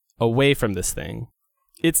away from this thing,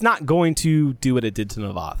 it's not going to do what it did to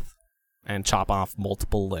Navath and chop off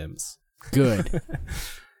multiple limbs. Good.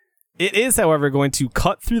 It is, however, going to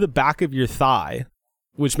cut through the back of your thigh,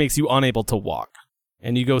 which makes you unable to walk.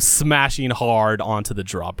 And you go smashing hard onto the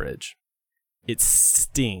drawbridge. It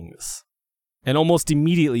stings. And almost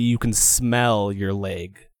immediately you can smell your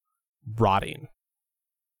leg rotting.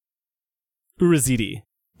 Urizidi,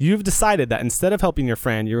 you've decided that instead of helping your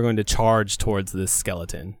friend, you're going to charge towards this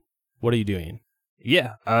skeleton. What are you doing?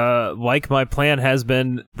 Yeah, like my plan has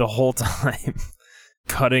been the whole time,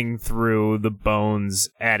 cutting through the bones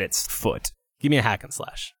at its foot. Give me a hack and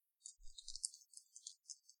slash.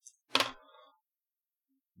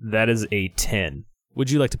 That is a 10. Would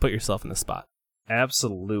you like to put yourself in the spot?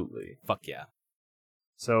 Absolutely. Fuck yeah.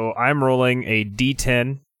 So I'm rolling a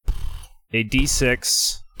D10, a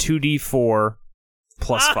D6, 2D4,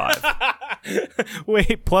 plus 5.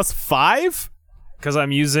 Wait, plus 5? Because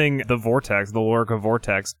I'm using the Vortex, the Lorica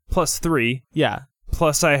Vortex, plus 3. Yeah.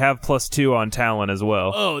 Plus I have plus 2 on Talon as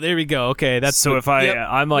well. Oh, there we go. Okay, that's so if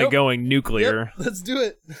I'm like going nuclear. Yep, let's do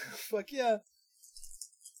it. Fuck yeah.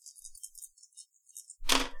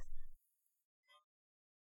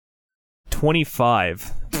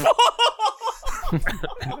 $25.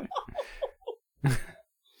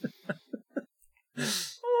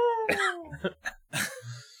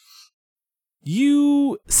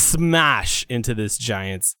 You smash into this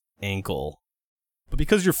giant's ankle. But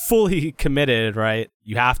because you're fully committed, right,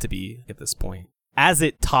 you have to be at this point. As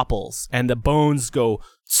it topples and the bones go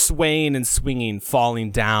swaying and swinging,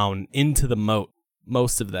 falling down into the moat,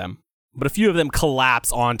 most of them. But a few of them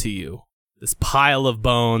collapse onto you. This pile of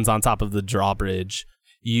bones on top of the drawbridge,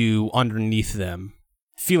 you underneath them,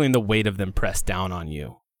 feeling the weight of them press down on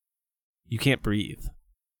you. You can't breathe.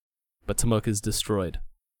 But Ti'mok is destroyed.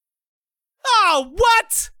 Oh,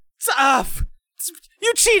 what?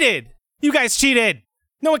 You cheated! You guys cheated!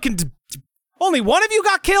 No one can... Only one of you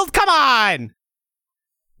got killed? Come on!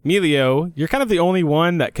 Melio, you're kind of the only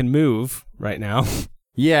one that can move right now.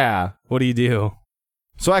 Yeah. What do you do?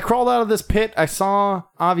 So I crawled out of this pit. I saw,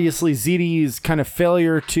 obviously, ZD's kind of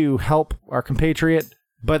failure to help our compatriot.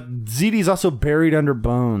 But ZD's also buried under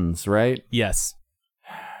bones, right? Yes.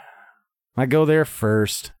 I go there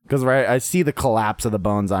first. Because I see the collapse of the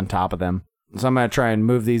bones on top of them. So I'm going to try and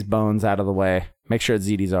move these bones out of the way. Make sure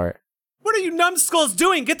ZD's alright. What are you numbskulls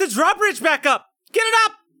doing? Get the drawbridge back up! Get it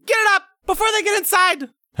up! Get it up! Before they get inside!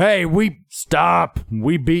 Hey, stop!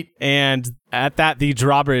 We beat... And at that, the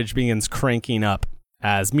drawbridge begins cranking up.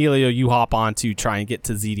 As Melio, you hop on to try and get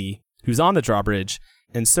to ZD, who's on the drawbridge,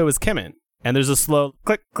 and so is Kemen. And there's a slow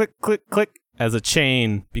click, click, click, click, as a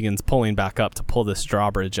chain begins pulling back up to pull this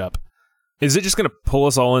drawbridge up. Is it just going to pull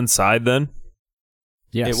us all inside then?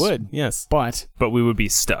 Yes. It would, yes. But we would be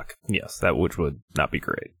stuck. Yes, that which would not be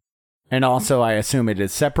great. And also, I assume it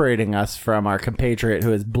is separating us from our compatriot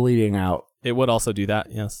who is bleeding out. It would also do that,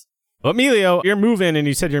 yes. But Melio, you're moving, and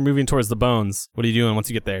you said you're moving towards the bones. What are you doing once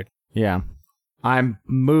you get there? Yeah. I'm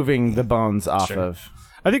moving the bones off of...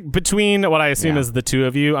 I think between what I assume is the two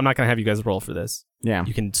of you, I'm not going to have you guys roll for this. Yeah.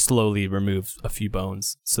 You can slowly remove a few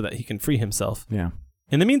bones so that he can free himself. Yeah.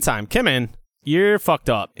 In the meantime, Kemen, you're fucked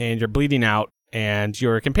up, and you're bleeding out, and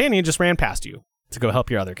your companion just ran past you to go help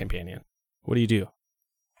your other companion. What do you do?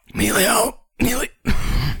 Melio.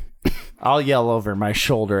 I'll yell over my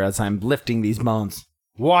shoulder as I'm lifting these bones.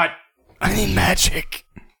 What? I need magic.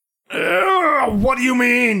 What do you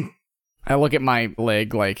mean? I look at my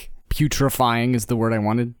leg like putrefying is the word I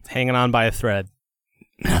wanted. Hanging on by a thread.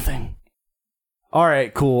 Nothing. All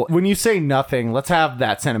right, cool. When you say nothing, let's have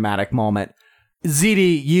that cinematic moment.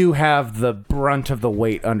 ZD, you have the brunt of the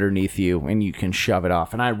weight underneath you, and you can shove it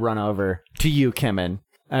off. And I run over to you, Kemen,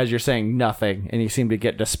 as you're saying nothing, and you seem to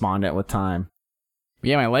get despondent with time.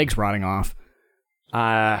 Yeah, my leg's rotting off.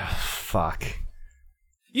 Fuck.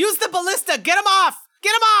 Use the ballista! Get him off!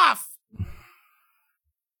 Get him off!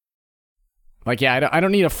 Like, yeah, I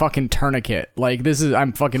don't need a fucking tourniquet. Like,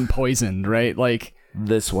 I'm fucking poisoned, right? Like...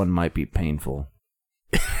 This one might be painful.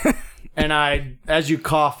 And as you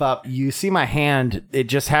cough up, you see my hand, it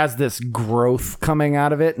just has this growth coming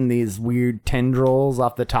out of it and these weird tendrils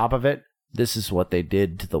off the top of it. This is what they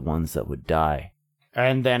did to the ones that would die.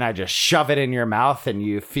 And then I just shove it in your mouth and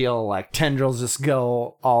you feel like tendrils just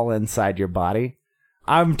go all inside your body.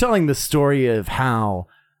 I'm telling the story of how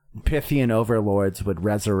Pythian overlords would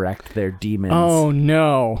resurrect their demons. Oh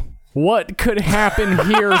no. What could happen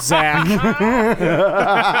here, Zach?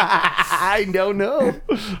 I don't know.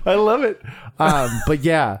 I love it. But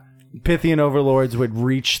yeah, Pythian overlords would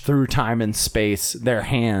reach through time and space, their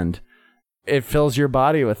hand. It fills your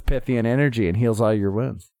body with Pythian energy and heals all your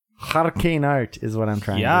wounds. Arcane art is what I'm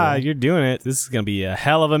trying to do. Yeah, you're doing it. This is going to be a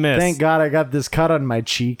hell of a miss. Thank God I got this cut on my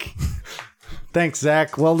cheek. Thanks,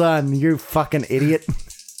 Zach. Well done, you fucking idiot.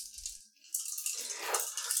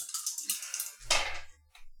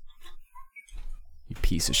 You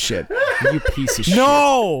piece of shit. You piece of shit.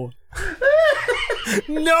 No!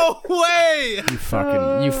 No way!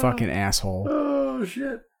 You fucking asshole. Oh,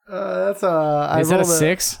 shit. That's a... Is that a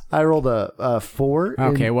 6? I rolled a 4.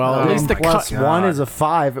 Okay, well, at least the plus cut... 1 is a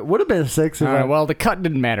 5. It would have been a 6. All right, well, the cut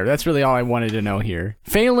didn't matter. That's really all I wanted to know here.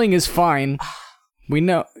 Failing is fine. We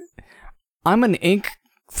know... I'm an ink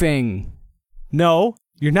thing. No,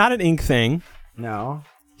 you're not an ink thing. No.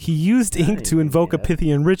 He used ink to invoke a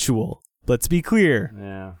Pythian ritual. Let's be clear.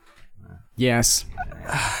 Yeah. Yes.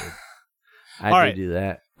 I did do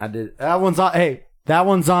that. I did. That one's on... Hey, that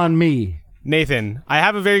one's on me. Nathan, I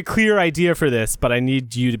have a very clear idea for this, but I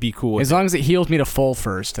need you to be cool with As long as it heals me to full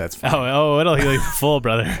first, that's fine. Oh, it'll heal you full,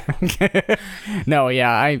 brother. No,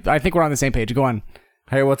 yeah, I think we're on the same page. Go on.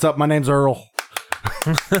 Hey, what's up? My name's Earl.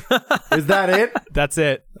 Is that it? That's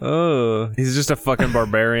it. Oh, he's just a fucking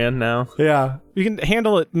barbarian now. Yeah. You can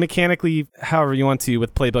handle it mechanically however you want to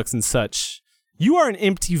with playbooks and such. You are an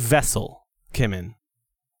empty vessel, Kemen.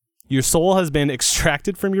 Your soul has been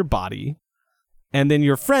extracted from your body, and then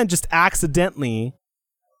your friend just accidentally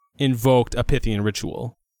invoked a Pythian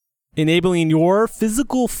ritual, enabling your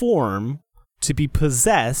physical form to be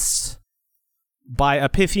possessed by a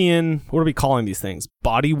Pythian, what are we calling these things?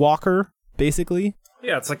 Body walker, basically?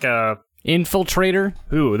 Yeah, it's like a... Infiltrator?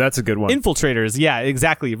 Ooh, that's a good one. Infiltrators, yeah,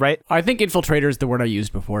 exactly, right? I think infiltrator is the word I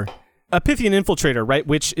used before. A Pythian infiltrator, right?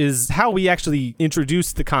 Which is how we actually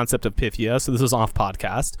introduced the concept of Pythia. So this was off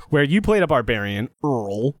podcast, where you played a barbarian,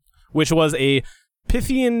 Earl, which was a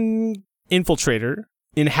Pythian infiltrator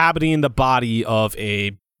inhabiting the body of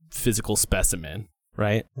a physical specimen,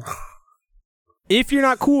 right? If you're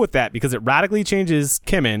not cool with that, because it radically changes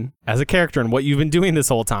Kimmin as a character and what you've been doing this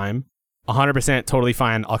whole time, 100% totally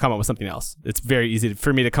fine. I'll come up with something else. It's very easy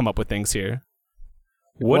for me to come up with things here.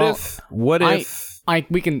 What if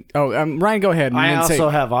we can... Ryan, go ahead. I also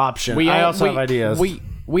have options. I also have ideas.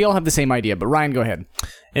 We all have the same idea, but Ryan, go ahead.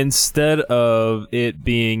 instead of it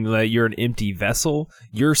being like you're an empty vessel,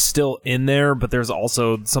 you're still in there, but there's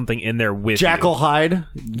also something in there with Jackal you. Hyde?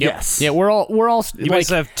 Yes. Yeah, we're all You guys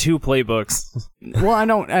have 2 playbooks. Well, I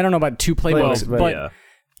don't know about 2 playbooks, but yeah.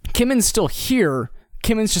 Kimmon's still here.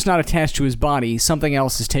 Kimmon's just not attached to his body. Something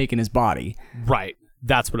else has taken his body. Right.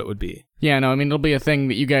 That's what it would be. Yeah, no, I mean, it'll be a thing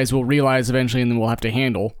that you guys will realize eventually and then we'll have to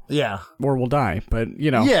handle. Yeah. Or we'll die, but, you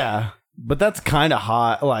know. Yeah. But that's kind of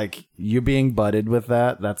hot. Like, you being budded with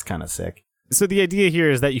that's kind of sick. So the idea here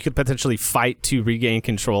is that you could potentially fight to regain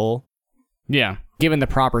control. Yeah, given the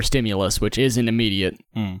proper stimulus, which isn't immediate.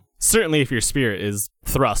 Certainly if your spirit is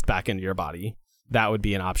thrust back into your body, that would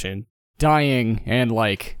be an option. Dying and,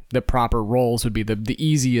 like, the proper rolls would be the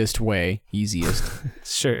easiest way. Easiest.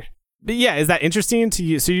 Sure. But yeah, is that interesting to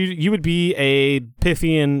you? So you would be a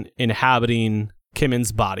Pythian inhabiting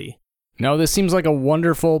Kimmon's body. No, this seems like a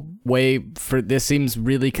wonderful way for... This seems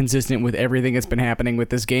really consistent with everything that's been happening with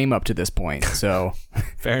this game up to this point, so...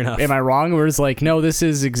 Fair enough. Am I wrong? Or is like, no, this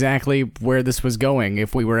is exactly where this was going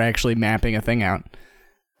if we were actually mapping a thing out.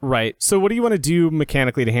 Right. So what do you want to do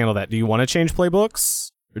mechanically to handle that? Do you want to change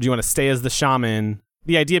playbooks? Or do you want to stay as the shaman?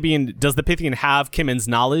 The idea being, does the Pythian have Kimmon's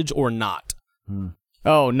knowledge or not?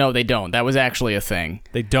 Oh, no, they don't. That was actually a thing.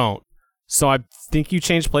 They don't. So I think you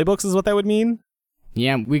change playbooks is what that would mean?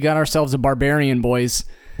 Yeah, we got ourselves a barbarian, boys.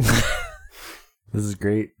 This is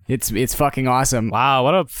great. It's fucking awesome. Wow,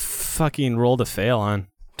 what a fucking roll to fail on.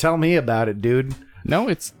 Tell me about it, dude. No,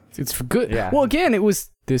 it's for good. Yeah. Well, again,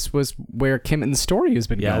 this was where Kimmon's story has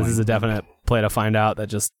been going. Yeah, this is a definite play to find out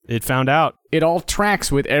that it found out. It all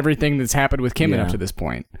tracks with everything that's happened with Kimmon Yeah. up to this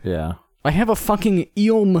point. Yeah. I have a fucking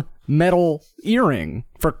Eelm metal earring,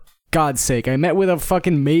 for God's sake. I met with a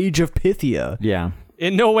fucking mage of Pythia. Yeah.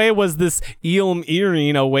 In no way was this Eelm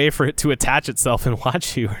earring a way for it to attach itself and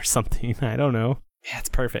watch you or something. I don't know. Yeah, it's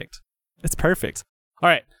perfect. It's perfect. All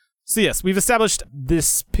right. So yes, we've established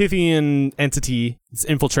this Pythian entity, this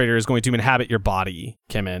infiltrator, is going to inhabit your body,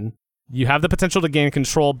 Kimmon. You have the potential to gain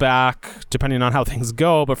control back, depending on how things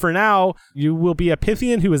go, but for now, you will be a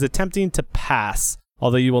Pythian who is attempting to pass,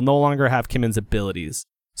 although you will no longer have Kimmon's abilities.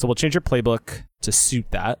 So we'll change your playbook to suit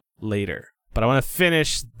that later. But I want to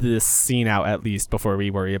finish this scene out at least before we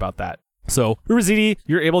worry about that. So, Urizidi,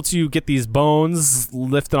 you're able to get these bones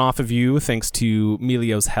lifted off of you thanks to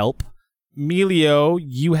Melio's help. Melio,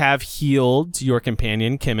 you have healed your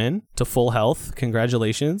companion, Kimmon, to full health.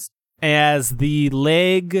 Congratulations. As the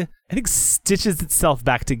leg, I think, stitches itself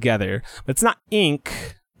back together. But it's not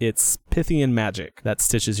ink, it's Pythian magic that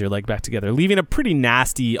stitches your leg back together, leaving a pretty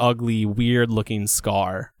nasty, ugly, weird-looking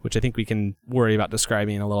scar, which I think we can worry about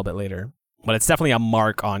describing a little bit later. But it's definitely a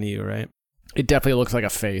mark on you, right? It definitely looks like a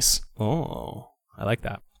face. Oh, I like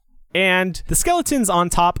that. And the skeletons on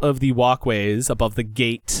top of the walkways above the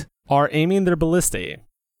gate are aiming their ballistae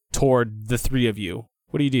toward the 3 of you.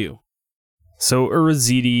 What do you do? So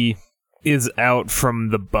Urizidi is out from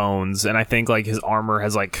the bones, and I think like his armor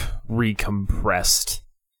has like recompressed.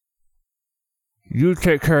 You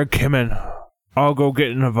take care of Kimmon. I'll go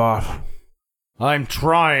get Navath. I'm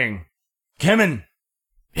trying. Kimmon,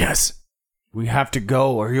 Yes. we have to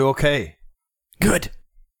go. Are you okay? Good.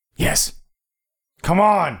 Yes. Come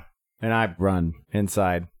on. And I run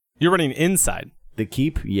inside. You're running inside. The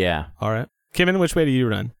keep? Yeah. All right. Kimmon, which way do you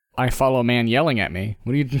run? I follow a man yelling at me.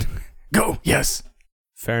 What do you... Go. Yes.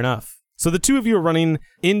 Fair enough. So the 2 of you are running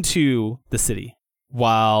into the city,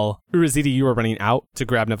 while Urizidi, you are running out to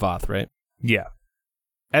grab Navath, right? Yeah.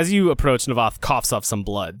 As you approach, Navath coughs up some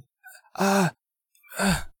blood.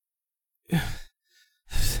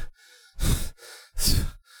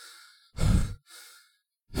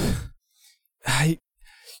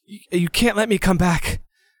 You can't let me come back.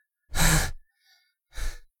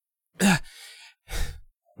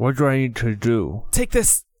 What do I need to do? Take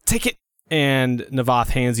this. Take it. And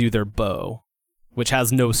Navath hands you their bow, which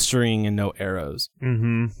has no string and no arrows.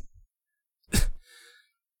 Mm-hmm.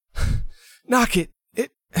 Knock it.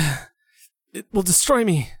 It will destroy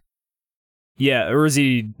me. Yeah,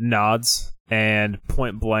 Urzidi nods and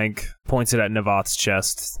point blank points it at Navath's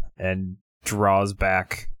chest and draws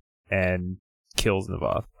back and kills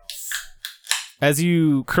Navath. As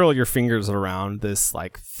you curl your fingers around, this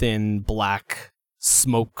like thin black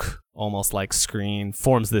smoke, almost like screen,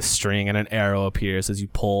 forms this string, and an arrow appears as you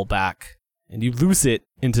pull back, and you loose it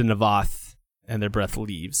into Navath, and their breath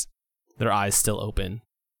leaves. Their eyes still open,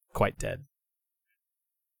 quite dead.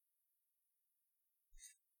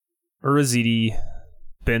 Urzidi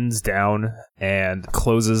bends down and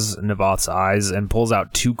closes Navath's eyes and pulls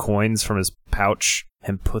out 2 coins from his pouch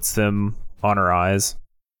and puts them on her eyes.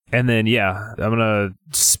 And then, I'm gonna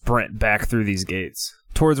sprint back through these gates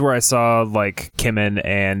towards where I saw, like, Kimin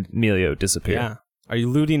and Melio disappear. Yeah. Are you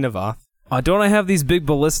looting Navath? Don't I have these big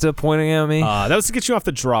ballista pointing at me? That was to get you off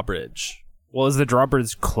the drawbridge. Well, is the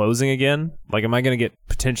drawbridge closing again? Like, am I gonna get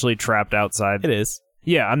potentially trapped outside? It is.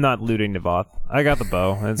 Yeah, I'm not looting Navath. I got the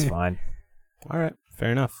bow. It's fine. All right.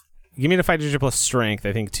 Fair enough. Give me the fight digit plus strength,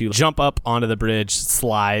 I think, to jump up onto the bridge,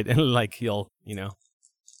 slide, and, like, you'll.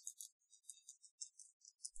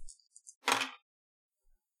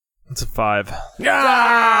 It's a 5.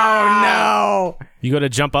 Oh, no. You go to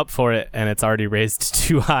jump up for it, and it's already raised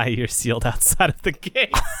too high. You're sealed outside of the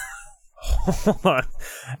gate. Hold on.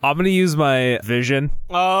 I'm going to use my vision.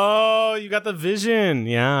 Oh, you got the vision.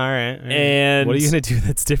 Yeah, all right. And what are you going to do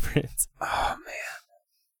that's different? Oh, man.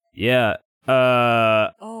 Yeah.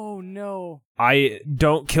 Oh, no. I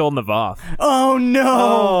don't kill Navath. Oh,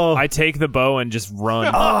 no. I take the bow and just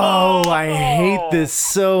run. Oh, I hate this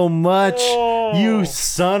so much. You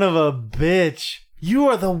son of a bitch. You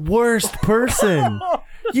are the worst person.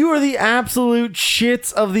 You are the absolute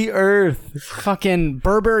shits of the earth. Fucking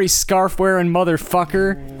Burberry scarf wearing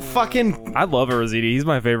motherfucker. Fucking. I love Urzidi. He's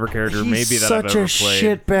my favorite character maybe that I've ever played. Such a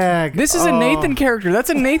shitbag. This is a Nathan character. That's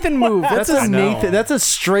a Nathan move. That's a Nathan. That's a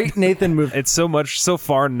straight Nathan move. It's so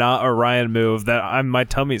far not a Ryan move that my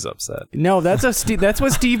tummy's upset. No, that's what Steve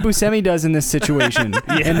Buscemi does in this situation.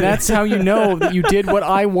 And that's how you know that you did what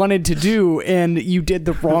I wanted to do and you did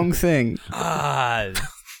the wrong thing.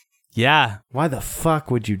 Yeah. Why the fuck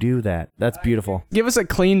would you do that? That's beautiful. Give us a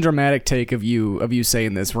clean, dramatic take of you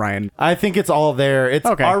saying this, Ryan. I think it's all there. It's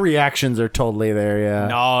okay. Our reactions are totally there. Yeah.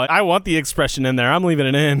 No, I want the expression in there. I'm leaving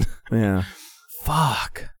it in. Yeah.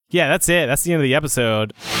 Fuck. Yeah, that's it. That's the end of the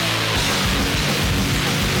episode.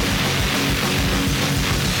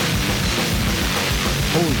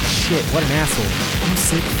 Holy shit! What an asshole! You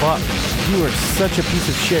sick fuck! You are such a piece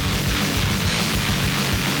of shit.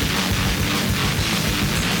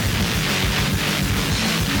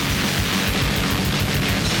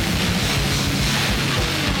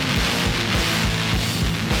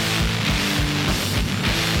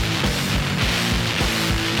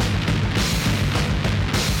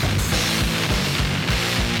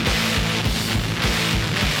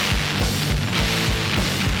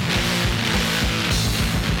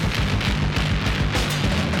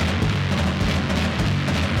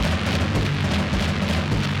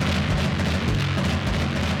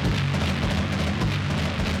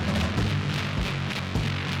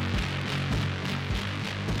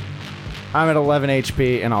 I'm at 11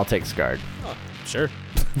 HP, and I'll take Scarred. Oh, sure.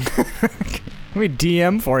 Let me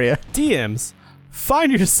DM for you. DMs.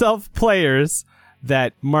 Find yourself players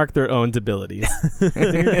that mark their own debilities.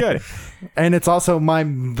 You're good. And it's also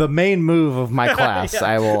the main move of my class. Yeah.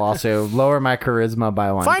 I will also lower my charisma by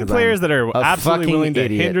 1. Find players that are absolutely fucking willing to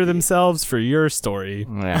idiot. hinder themselves for your story.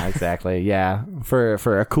 Yeah, exactly. Yeah,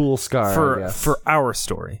 for a cool Scar. I guess. For our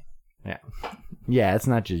story. Yeah, it's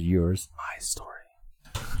not just yours. My story.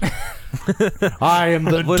 I am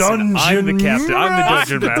the dungeon. I'm the captain. I'm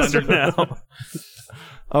the dungeon master now.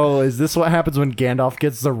 Oh, is this what happens when Gandalf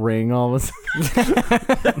gets the ring all of a sudden?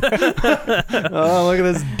 Oh, look at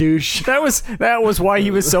this douche. That was why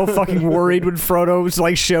he was so fucking worried when Frodo was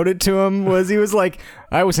like showed it to him. Was he was like,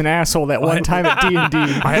 I was an asshole that one time at D&D.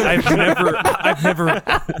 I've never.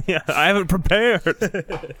 Yeah, I haven't prepared.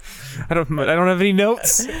 I don't have any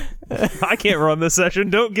notes. I can't run this session.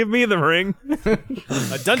 Don't give me the ring.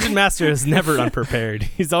 A dungeon master is never unprepared.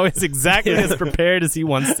 He's always exactly as prepared as he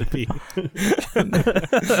wants to be.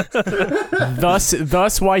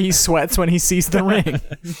 Thus why he sweats when he sees the ring.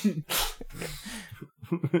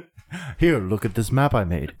 Here, look at this map I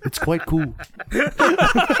made. It's quite cool.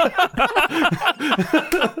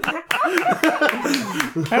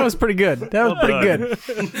 That was pretty good.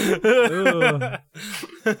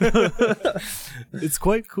 It's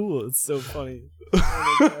quite cool. It's so funny.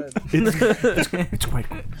 It's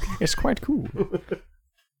quite cool.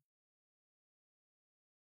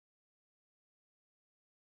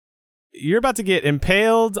 you're about to get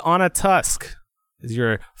impaled on a tusk.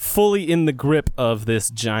 You're fully in the grip of this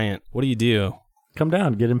giant. What do you do? Come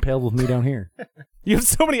down, get impaled with me down here. You have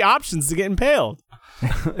so many options to get impaled.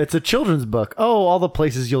 It's a children's book. Oh, all the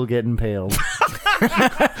places you'll get impaled.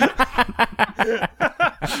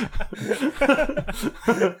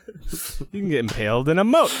 You can get impaled in a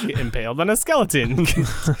moat, get impaled on a skeleton.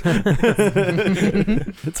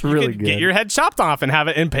 It's really good. Get your head chopped off and have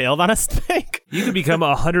it impaled on a spike. You could become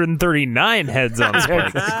 139 heads on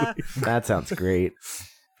spikes. That sounds great.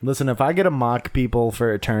 Listen, if I get to mock people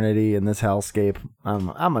for eternity in this hellscape, I'm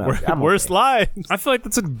Worst okay. lives. I feel like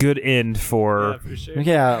that's a good end for. For sure.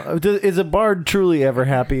 Yeah, is a bard truly ever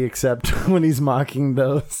happy except when he's mocking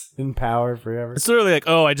those in power forever? It's literally like,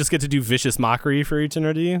 oh, I just get to do vicious mockery for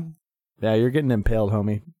eternity. Yeah, you're getting impaled,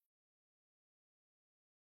 homie.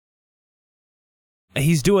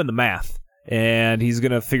 He's doing the math, and he's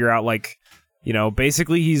gonna figure out, like,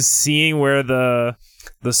 basically he's seeing where the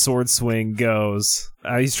sword swing goes.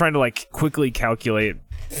 He's trying to, like, quickly calculate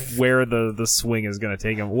where the swing is gonna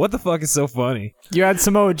take him. What the fuck is so funny? You add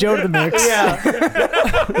Samoa Joe to the mix. Yeah.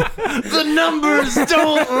 The numbers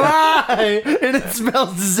don't lie, and it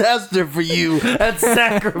spells disaster for you at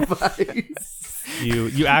sacrifice.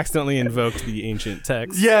 You accidentally invoked the ancient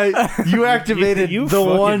text. Yeah, you activated you the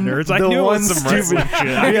fucking one. nerds. I the knew it one was some stupid wrestling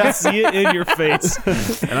shit. I can see it in your face.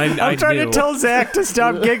 And I'm trying knew. to tell Zach to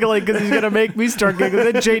stop giggling because he's going to make me start giggling.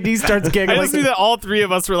 Then JD starts I giggling. just knew that all three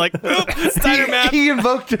of us were like, "Oop, Steiner math." He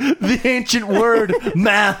invoked the ancient word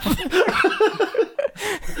math.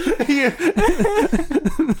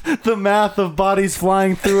 The math of bodies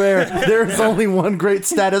flying through air. There's only one great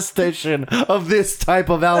statistician of this type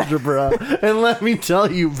of algebra. And let me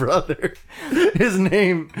tell you, brother, his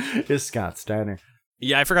name is Scott Steiner.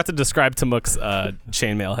 Yeah, I forgot to describe Tamuk's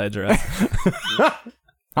chainmail headdress.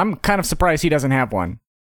 I'm kind of surprised he doesn't have one.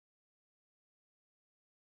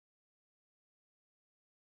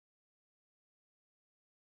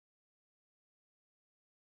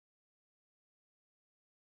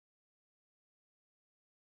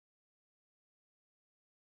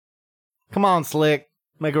 Come on, Slick.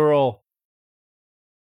 Make a roll.